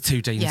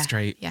 42 Dean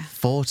Street. Yeah.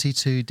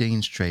 42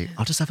 Dean Street.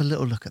 I'll just have a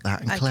little look at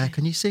that. And Claire, Okay.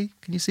 can you see?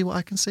 Can you see what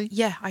I can see?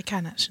 Yeah, I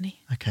can actually.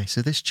 Okay,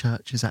 so this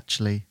church is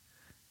actually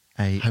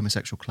a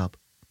homosexual club.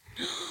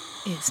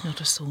 It's not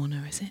a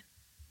sauna, is it?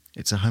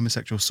 It's a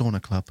homosexual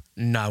sauna club.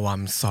 No,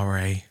 I'm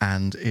sorry.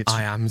 And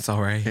I am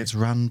sorry. It's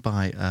run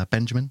by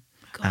Benjamin.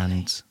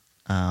 Golly.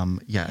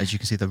 And as you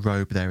can see, the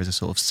robe there is a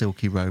sort of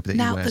silky robe that he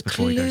Now, wears the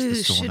before he goes to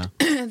the clue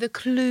sauna. the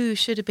clue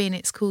should have been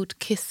it's called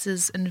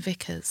Kisses and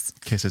Vicars.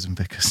 Kisses and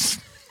Vicars.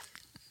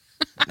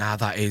 Now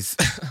that is...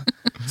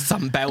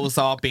 Some bells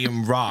are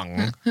being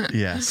rung.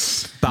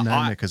 Yes. But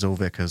no knickers or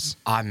vicars.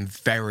 I'm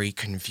very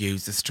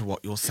confused as to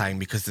what you're saying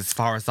because as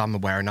far as I'm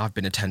aware, and I've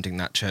been attending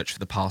that church for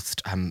the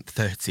past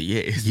 30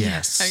 years.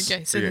 Yes.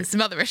 Okay, so there's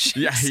some other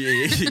issues.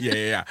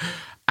 Yeah.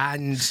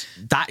 And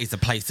that is a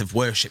place of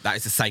worship. That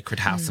is a sacred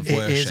house of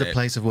worship. It is a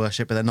place of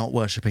worship, but they're not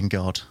worshipping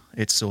God.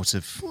 It's sort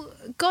of...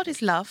 God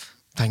is love.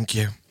 Thank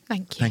you.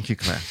 Thank you. Thank you,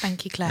 Claire.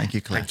 Thank you, Claire. Thank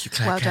you, Claire. Thank you,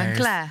 Claire. Well done, Cares.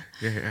 Claire.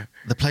 Yeah.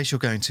 The place you're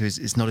going to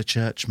is not a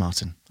church,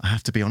 Martin. I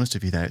have to be honest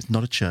with you there. It's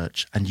not a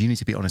church, and you need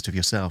to be honest with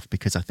yourself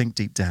because I think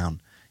deep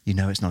down you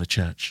know it's not a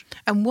church.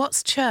 And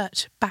what's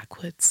church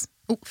backwards?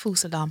 Oh,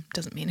 false alarm.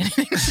 Doesn't mean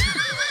anything.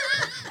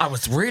 I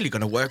was really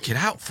going to work it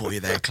out for you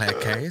there, Claire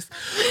Case.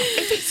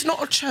 If it's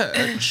not a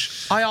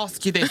church, I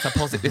ask you this, I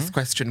posit this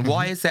question.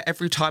 Why is it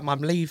every time I'm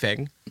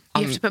leaving...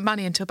 You have to put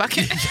money into a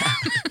bucket.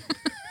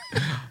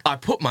 I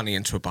put money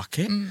into a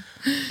bucket.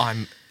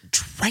 I'm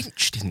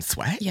drenched in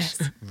sweat. Yes.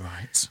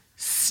 Right.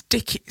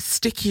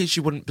 Sticky as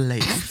you wouldn't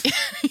believe.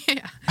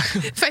 Yeah.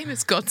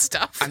 Famous God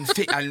stuff. and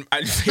feeling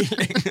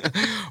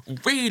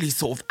really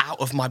sort of out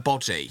of my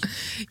body.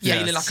 Yes.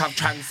 Feeling like I've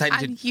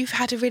transcended. And you've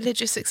had a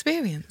religious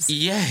experience.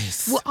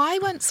 Yes. Well, I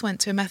once went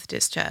to a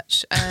Methodist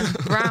church,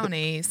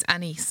 brownies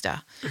and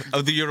Easter.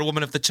 Oh, you're a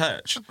woman of the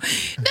church?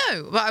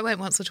 No, but I went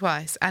once or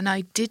twice, and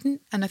I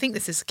didn't, and I think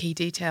this is a key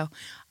detail,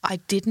 I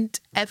didn't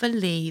ever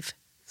leave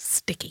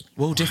sticky.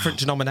 Well, different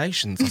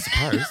denominations, I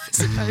suppose. I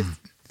suppose.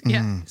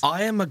 Yeah.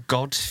 I am a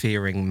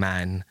God-fearing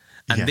man.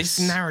 And Yes. this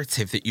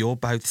narrative that you're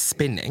both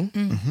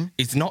spinning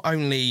is not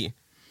only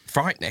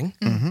frightening,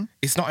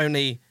 it's not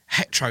only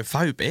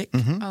heterophobic,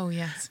 Oh,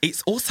 yes.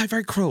 it's also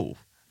very cruel.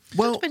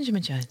 Well, Dr.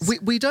 Benjamin Jones.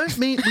 we don't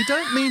mean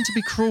to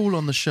be cruel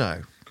on the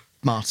show,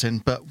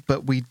 Martin, but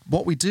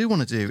what we do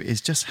want to do is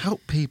just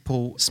help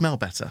people smell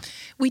better.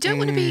 We don't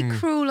want to be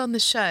cruel on the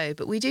show,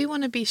 but we do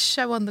want to be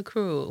show on the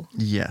cruel.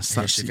 Yes,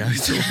 Here that's she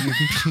goes.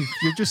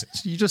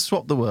 you just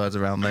swap the words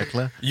around there,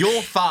 Claire.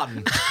 You're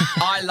fun.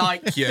 I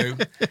like you.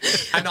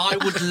 And I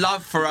would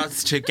love for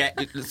us to get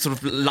sort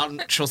of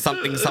lunch or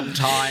something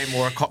sometime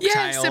or a cocktail.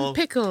 Yeah, some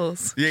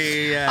pickles.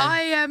 Yeah.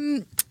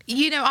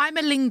 I'm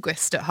a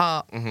linguist at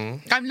heart.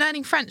 I'm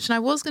learning French, and I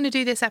was going to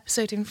do this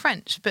episode in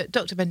French, but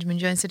Dr. Benjamin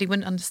Jones said he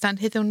wouldn't understand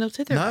hither nor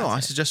thither. No, about I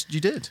it. suggest you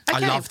did. I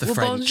Okay, love the well,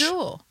 French.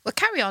 Bonjour. Well,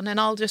 carry on, and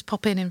I'll just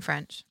pop in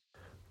French.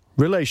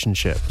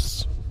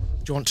 Relationships.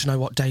 Do you want to know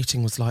what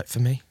dating was like for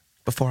me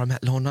before I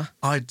met Lorna?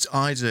 I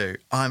do.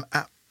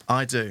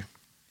 I do.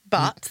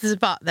 But there's a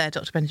but there,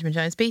 Dr. Benjamin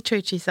Jones. Be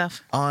true to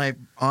yourself. I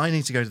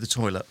need to go to the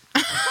toilet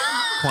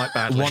quite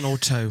badly. One or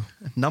two.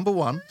 Number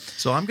one.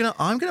 So I'm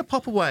gonna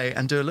pop away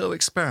and do a little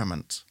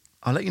experiment.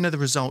 I'll let you know the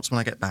results when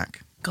I get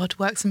back. God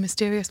works in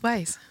mysterious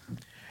ways.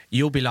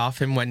 You'll be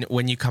laughing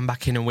when you come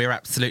back in and we're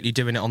absolutely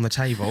doing it on the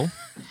table.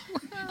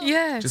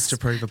 Yes. Just to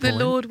prove a The point.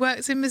 Lord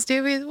works in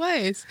mysterious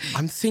ways.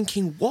 I'm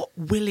thinking, what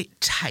will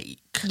it take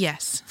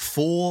Yes.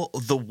 for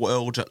the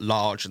world at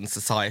large and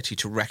society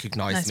to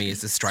recognise Nice me to as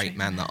the be straight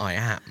man that I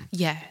am?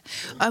 Yeah.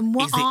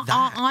 What Is it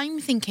that? I'm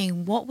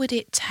thinking, what would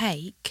it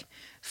take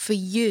for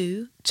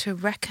you to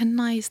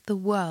recognise the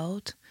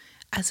world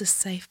as a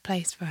safe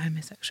place for a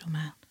homosexual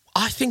man?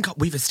 I think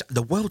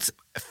the world's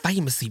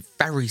famously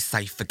very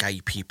safe for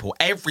gay people.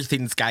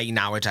 Everything's gay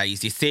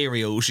nowadays. Your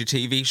serials, your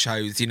TV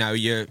shows,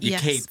 your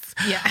Yes. kids.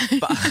 Yeah.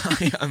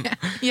 But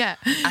Yeah.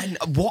 And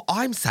what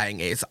I'm saying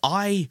is,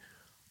 I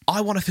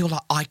want to feel like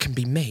I can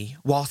be me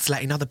whilst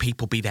letting other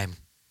people be them.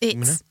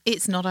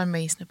 It's not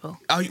unreasonable.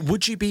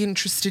 Would you be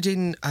interested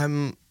in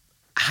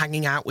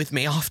hanging out with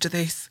me after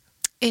this?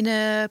 In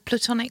a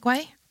platonic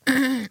way?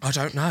 I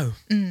don't know.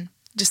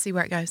 Just see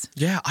where it goes.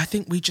 Yeah, I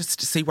think we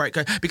just see where it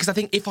goes. Because I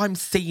think if I'm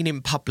seen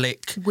in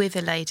public With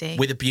a lady.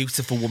 with a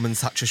beautiful woman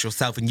such as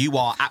yourself, and you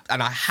are,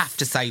 and I have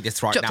to say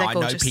this right Drop now, dead I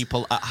know gorgeous.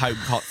 people at home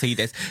can't see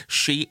this.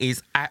 She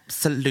is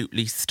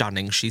absolutely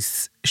stunning.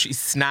 She's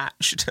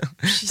snatched.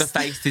 The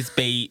face is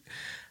beat.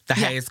 The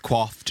Yeah. hair's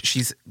coiffed.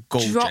 She's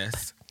gorgeous. Drop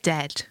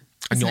dead.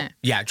 and Isn't you're it?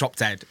 yeah, drop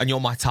dead. And you're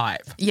my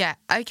type. Yeah.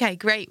 Okay,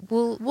 great.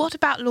 Well, what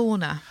about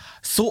Lorna?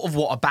 Sort of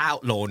what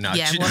about Lorna?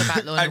 Yeah, Do you what know-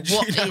 about Lorna? and do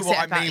What you know is what it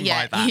I about? mean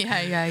Yeah, by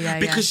that? yeah.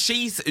 Because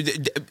she's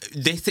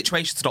this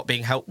situation's not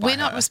being helped by We're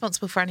not her.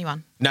 responsible for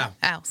anyone No.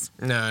 else.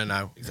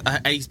 No.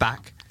 He's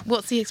back.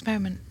 What's the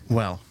experiment?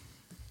 Well,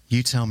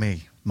 you tell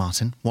me,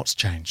 Martin, what's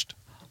changed?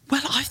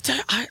 Well, I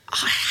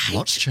hate,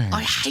 What's changed?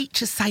 I hate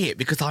to say it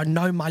because I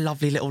know my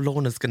lovely little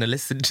Lorna's going to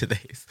listen to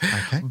this.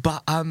 Okay.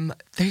 But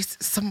there's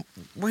some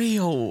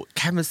real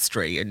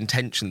chemistry and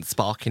tension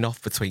sparking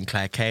off between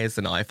Claire Cares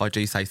and I, if I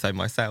do say so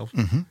myself.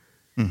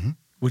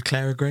 Would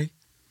Claire agree?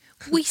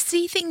 We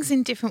see things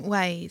in different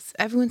ways.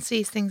 Everyone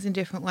sees things in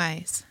different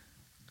ways.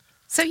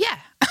 So, yeah.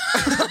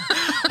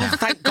 Oh,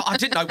 thank God. I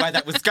didn't know where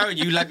that was going.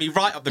 You led me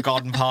right up the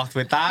garden path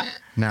with that.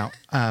 Now,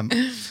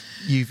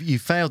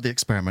 you've failed the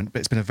experiment, but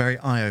it's been a very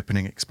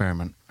eye-opening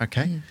experiment,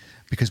 okay?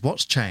 Because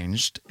what's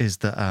changed is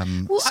that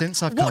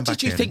since I've come back in... What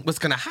did you think was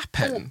going to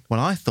happen? Well,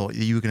 I thought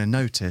you were going to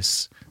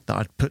notice that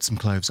I'd put some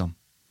clothes on.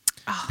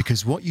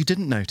 Because what you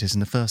didn't notice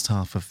in the first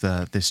half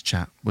of this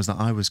chat was that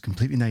I was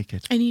completely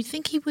naked. And you'd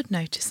think he would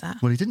notice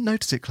that. Well, he didn't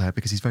notice it, Claire,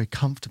 because he's very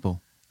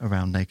comfortable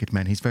around naked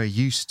men. He's very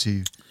used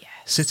to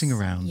sitting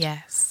around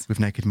with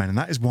naked men. And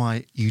that is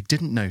why you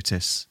didn't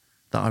notice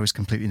that I was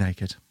completely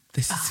naked.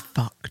 This is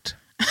fucked.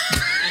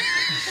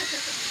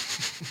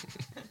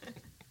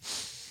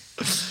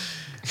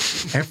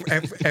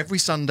 Every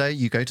Sunday,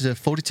 you go to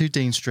 42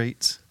 Dean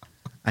Street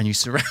and you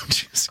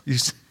surround...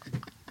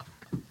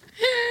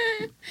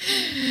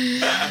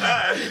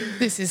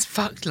 This is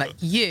fucked like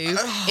you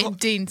in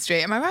Dean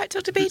Street. Am I right,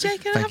 Dr.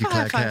 BJ? Can I have a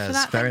high five for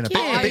that? Very Thank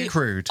you. a bit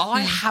crude. I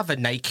have a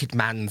naked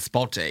man's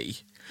body.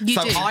 You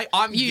so do.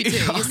 I'm You do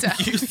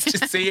yourself. used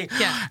to seeing...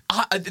 Yeah.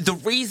 The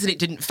reason it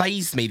didn't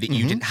faze me that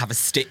you didn't have a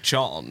stitch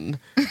on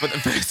for the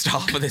first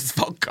half of this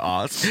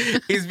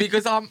podcast is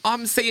because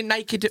I'm seeing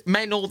naked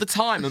men all the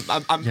time.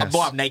 I'm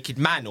naked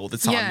man all the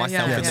time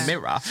myself in the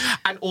mirror.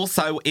 And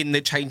also in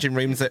the changing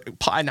rooms at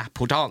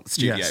Pineapple Dance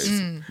Studios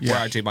where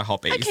I do my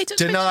hobbies. Okay,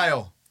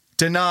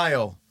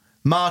 Denial.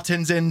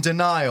 Martin's in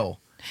denial.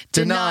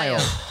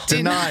 Denial.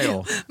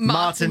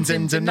 Martin's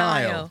in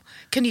denial.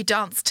 Can you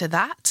dance to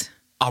that?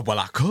 Oh, well,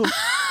 I could.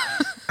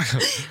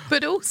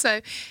 But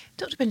also,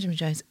 Dr. Benjamin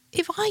Jones,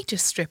 if I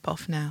just strip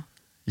off now,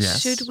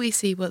 should we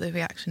see what the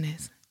reaction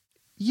is?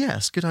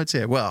 Yes, good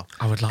idea. Well,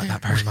 I would like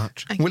that very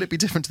much. Okay. Will it be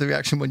different to the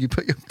reaction when you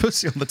put your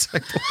pussy on the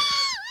table?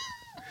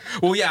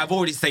 Well, yeah, I've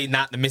already seen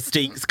that. The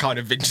mystique's kind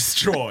of been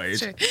destroyed.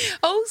 True.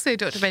 Also,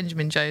 Dr.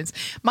 Benjamin Jones,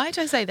 might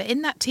I say that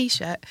in that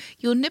T-shirt,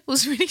 your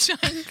nipples really shine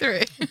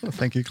through. Well,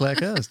 thank you, Claire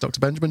Cares. Dr.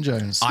 Benjamin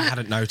Jones. I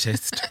hadn't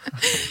noticed.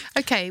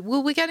 Okay,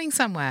 well, we're getting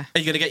somewhere. Are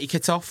you going to get your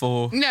kits off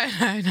or...? No.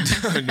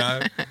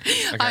 No?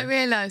 Okay. I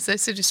realised I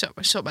should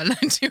have shot my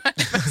loan too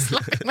early by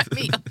slapping my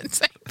meat on the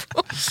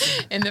table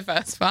in the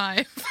first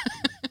 5.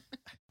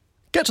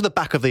 Get to the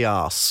back of the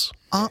arse.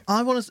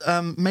 I want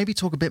to maybe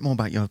talk a bit more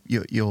about your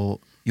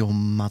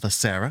mother,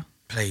 Sarah.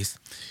 Please.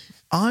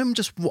 I'm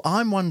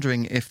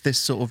wondering if this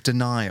sort of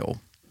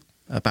denial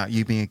about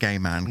you being a gay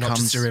man Not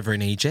comes... just a river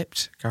in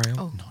Egypt. Carry on.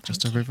 Oh, Not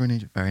just a river in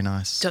Egypt. Very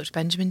nice. Dr.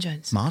 Benjamin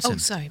Jones. Martin. Oh,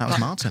 sorry. That was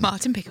Martin.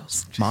 Martin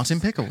Pickles. Martin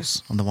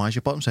Pickles on the Why Is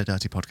Your Bottom So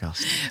Dirty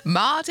podcast.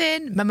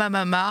 Martin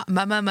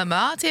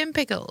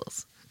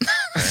Pickles.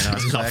 Very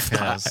nice, Claire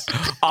Cares.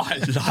 I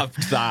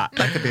loved that.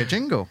 That could be a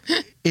jingle.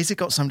 Is it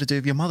got something to do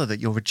with your mother that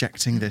you're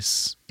rejecting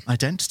this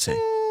identity?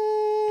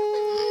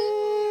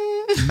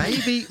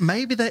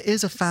 Maybe there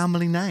is a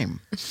family name,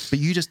 but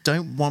you just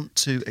don't want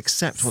to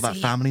accept what that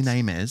family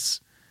name is.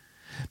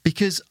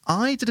 Because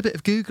I did a bit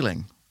of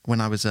Googling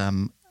when I was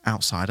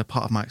outside, a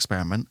part of my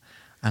experiment,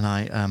 and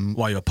I...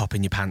 While you were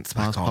popping your pants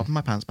back on. I was popping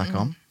my pants back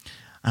on.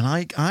 And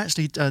I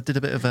actually did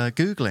a bit of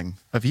Googling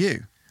of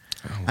you.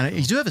 Oh, and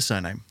you do have a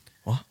surname.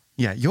 What?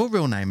 Yeah, your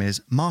real name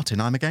is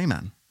Martin, I'm a gay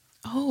man.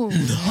 Oh,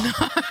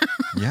 no.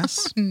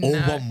 Yes. All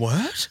one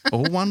word?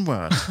 All one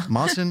word.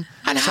 Martin.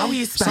 And how are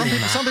you spelling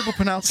that? Some people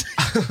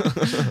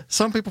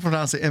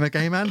pronounce it I'm a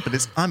gay man, but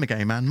it's I'm a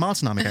gay man.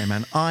 Martin, I'm a gay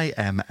man.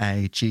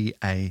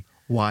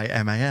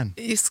 IMAGAYMAN.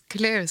 It's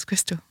clear as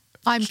crystal.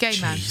 I'm gay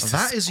man.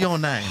 That is your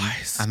name,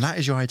 and that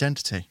is your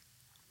identity.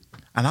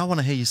 And I want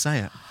to hear you say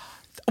it.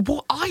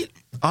 What I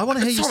want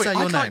to hear you say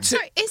your name.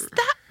 Sorry, is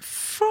that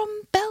from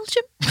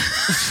Belgium?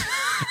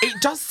 It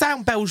does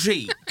sound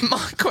Belgique.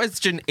 My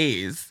question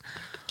is,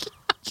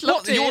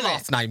 what's your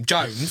last name?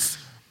 Jones?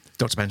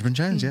 Dr. Benjamin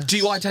Jones, yes. Do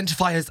you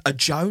identify as a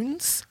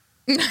Jones?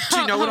 Do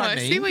you know what I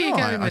mean? I see where you're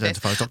going I with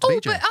identify this. as Dr.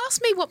 BJ. But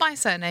ask me what my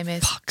surname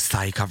is. Fuck's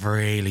sake, I've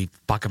really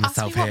buggered Ask me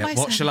myself what here. my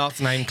What's your surname-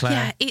 last name, Claire?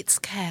 Yeah, it's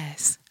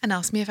Cares. And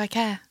ask me if I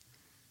care.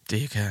 Do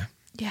you care?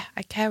 Yeah,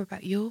 I care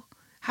about your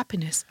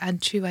happiness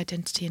and true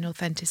identity and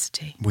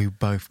authenticity. We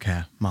both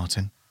care,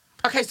 Martin.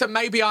 Okay, so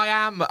maybe I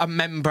am a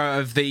member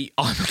of the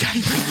I'm a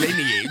gay man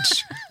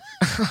lineage.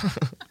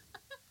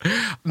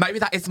 Maybe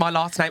that is my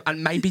last name,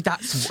 and maybe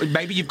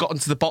you've gotten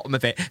to the bottom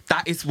of it.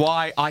 That is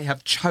why I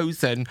have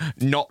chosen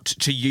not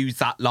to use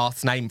that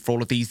last name for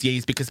all of these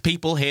years, because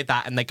people hear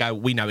that and they go,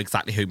 "We know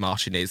exactly who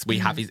Martin is.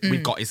 We've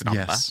got his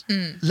number." Yes.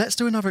 Let's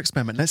do another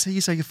experiment. Let's hear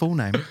you say your full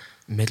name.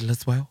 Middle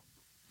as well.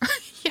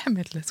 Yeah,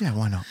 middle as Yeah,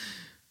 why not?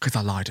 Because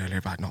I lied earlier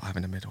about not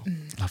having a middle.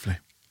 Lovely.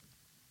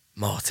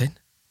 Martin.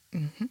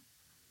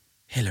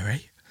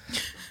 Hillary.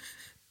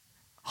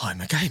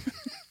 I'm a gay man.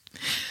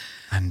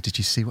 And did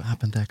you see what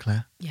happened there,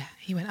 Claire? Yeah,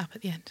 he went up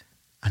at the end.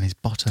 And his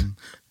bottom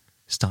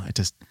started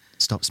to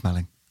stop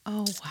smelling.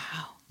 Oh,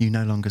 wow. You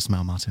no longer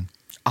smell, Martin.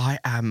 I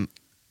am.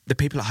 The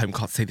people at home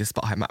can't see this,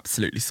 but I'm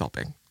absolutely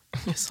sobbing.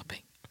 You're sobbing.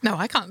 No,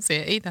 I can't see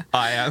it either.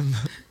 I am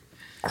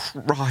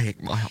crying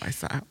my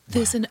eyes out.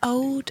 There's an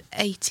old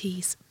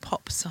 80s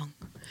pop song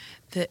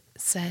that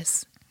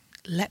says,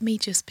 "Let me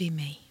just be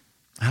me."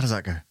 How does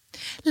that go?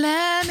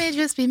 Let me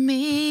just be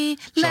me.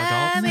 Shall I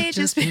Let dance? me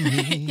just be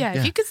me. Yeah,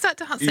 if you could start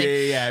dancing.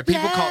 Yeah.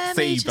 People Let can't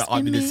me see, but just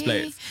I'm be in this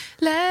me. split.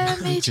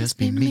 Let me just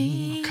be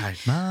me. Okay.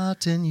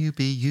 Martin, you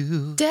be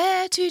you.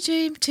 Dare to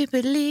dream, to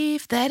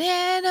believe that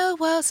in a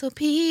world so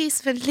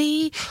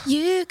peacefully,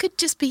 you could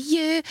just be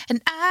you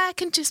and I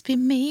can just be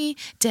me.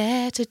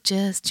 Dare to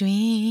just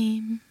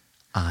dream.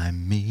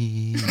 I'm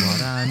me,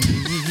 what I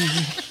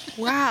need.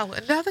 Wow,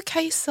 another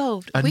case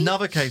solved.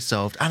 Another case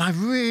solved. And I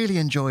really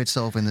enjoyed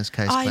solving this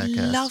case, I Claire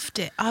Kerr. loved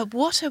it.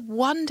 What a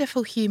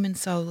wonderful human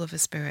soul of a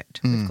spirit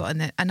we've got in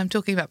there. And I'm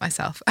talking about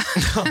myself.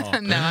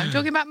 No, I'm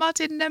talking about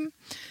Martin,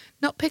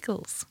 not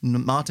Pickles.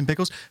 Martin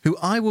Pickles, who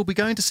I will be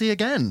going to see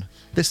again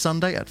this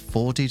Sunday at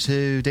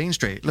 42 Dean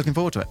Street. Looking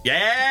forward to it.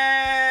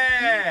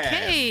 Yeah!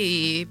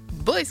 Okay,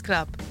 Boys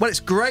Club. Well,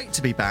 it's great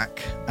to be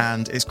back,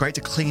 and it's great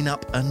to clean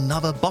up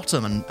another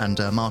bottom. And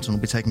Martin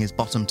will be taking his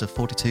bottom to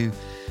 42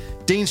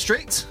 Dean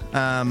Street,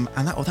 and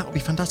that will be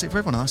fantastic for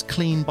everyone. A nice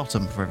clean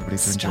bottom for everybody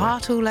to enjoy.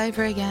 Start all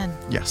over again.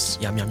 Yes.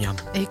 Yum, yum, yum.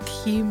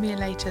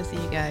 Accumulate as you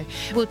go.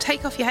 Well,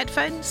 take off your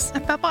headphones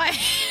and bye-bye.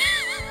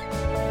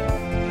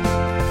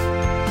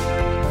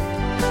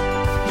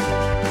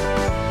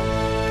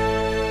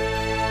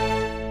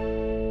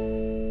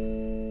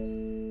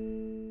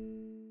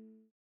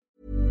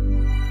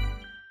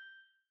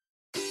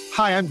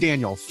 Hi, I'm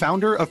Daniel,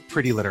 founder of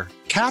Pretty Litter.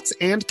 Cats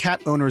and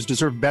cat owners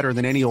deserve better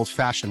than any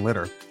old-fashioned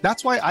litter.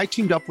 That's why I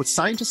teamed up with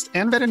scientists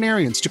and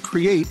veterinarians to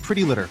create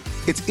Pretty Litter.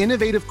 Its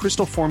innovative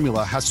crystal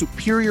formula has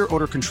superior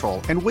odor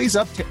control and weighs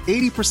up to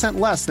 80%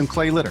 less than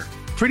clay litter.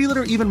 Pretty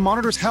Litter even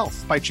monitors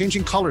health by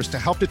changing colors to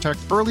help detect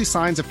early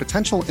signs of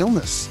potential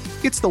illness.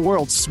 It's the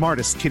world's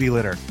smartest kitty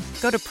litter.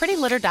 Go to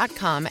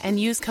prettylitter.com and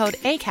use code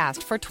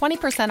ACAST for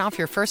 20% off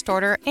your first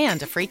order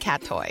and a free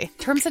cat toy.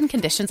 Terms and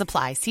conditions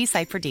apply. See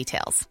site for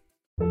details.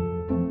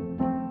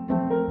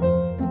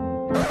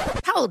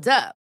 Hold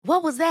up.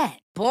 What was that?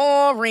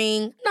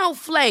 Boring. No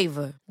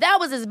flavor. That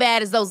was as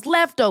bad as those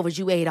leftovers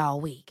you ate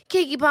all week.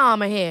 Keke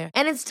Palmer here,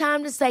 and it's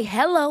time to say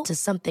hello to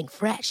something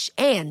fresh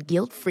and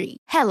guilt-free.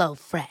 Hello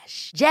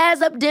Fresh.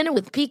 Jazz up dinner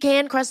with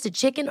pecan-crusted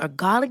chicken or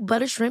garlic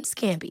butter shrimp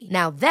scampi.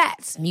 Now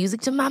that's music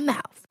to my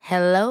mouth.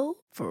 Hello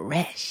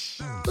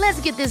Fresh.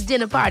 Let's get this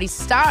dinner party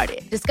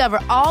started. Discover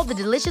all the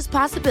delicious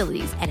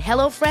possibilities at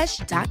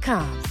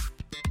hellofresh.com.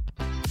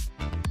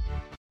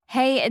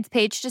 Hey, it's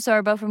Paige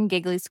DeSorbo from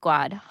Giggly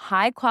Squad.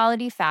 High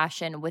quality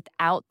fashion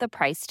without the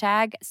price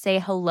tag. Say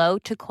hello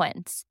to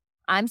Quince.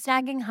 I'm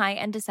snagging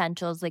high-end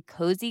essentials like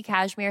cozy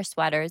cashmere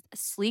sweaters,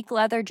 sleek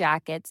leather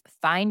jackets,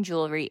 fine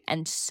jewelry,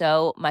 and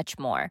so much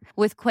more.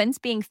 With Quince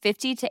being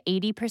 50 to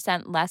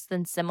 80% less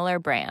than similar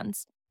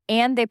brands.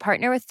 And they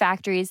partner with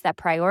factories that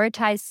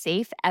prioritize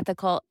safe,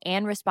 ethical,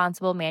 and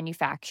responsible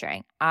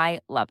manufacturing. I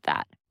love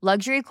that.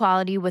 Luxury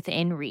quality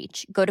within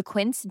reach. Go to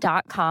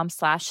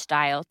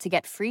quince.com/style to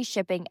get free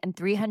shipping and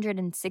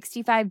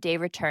 365-day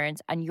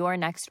returns on your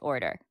next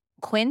order.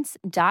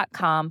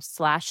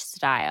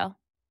 Quince.com/style.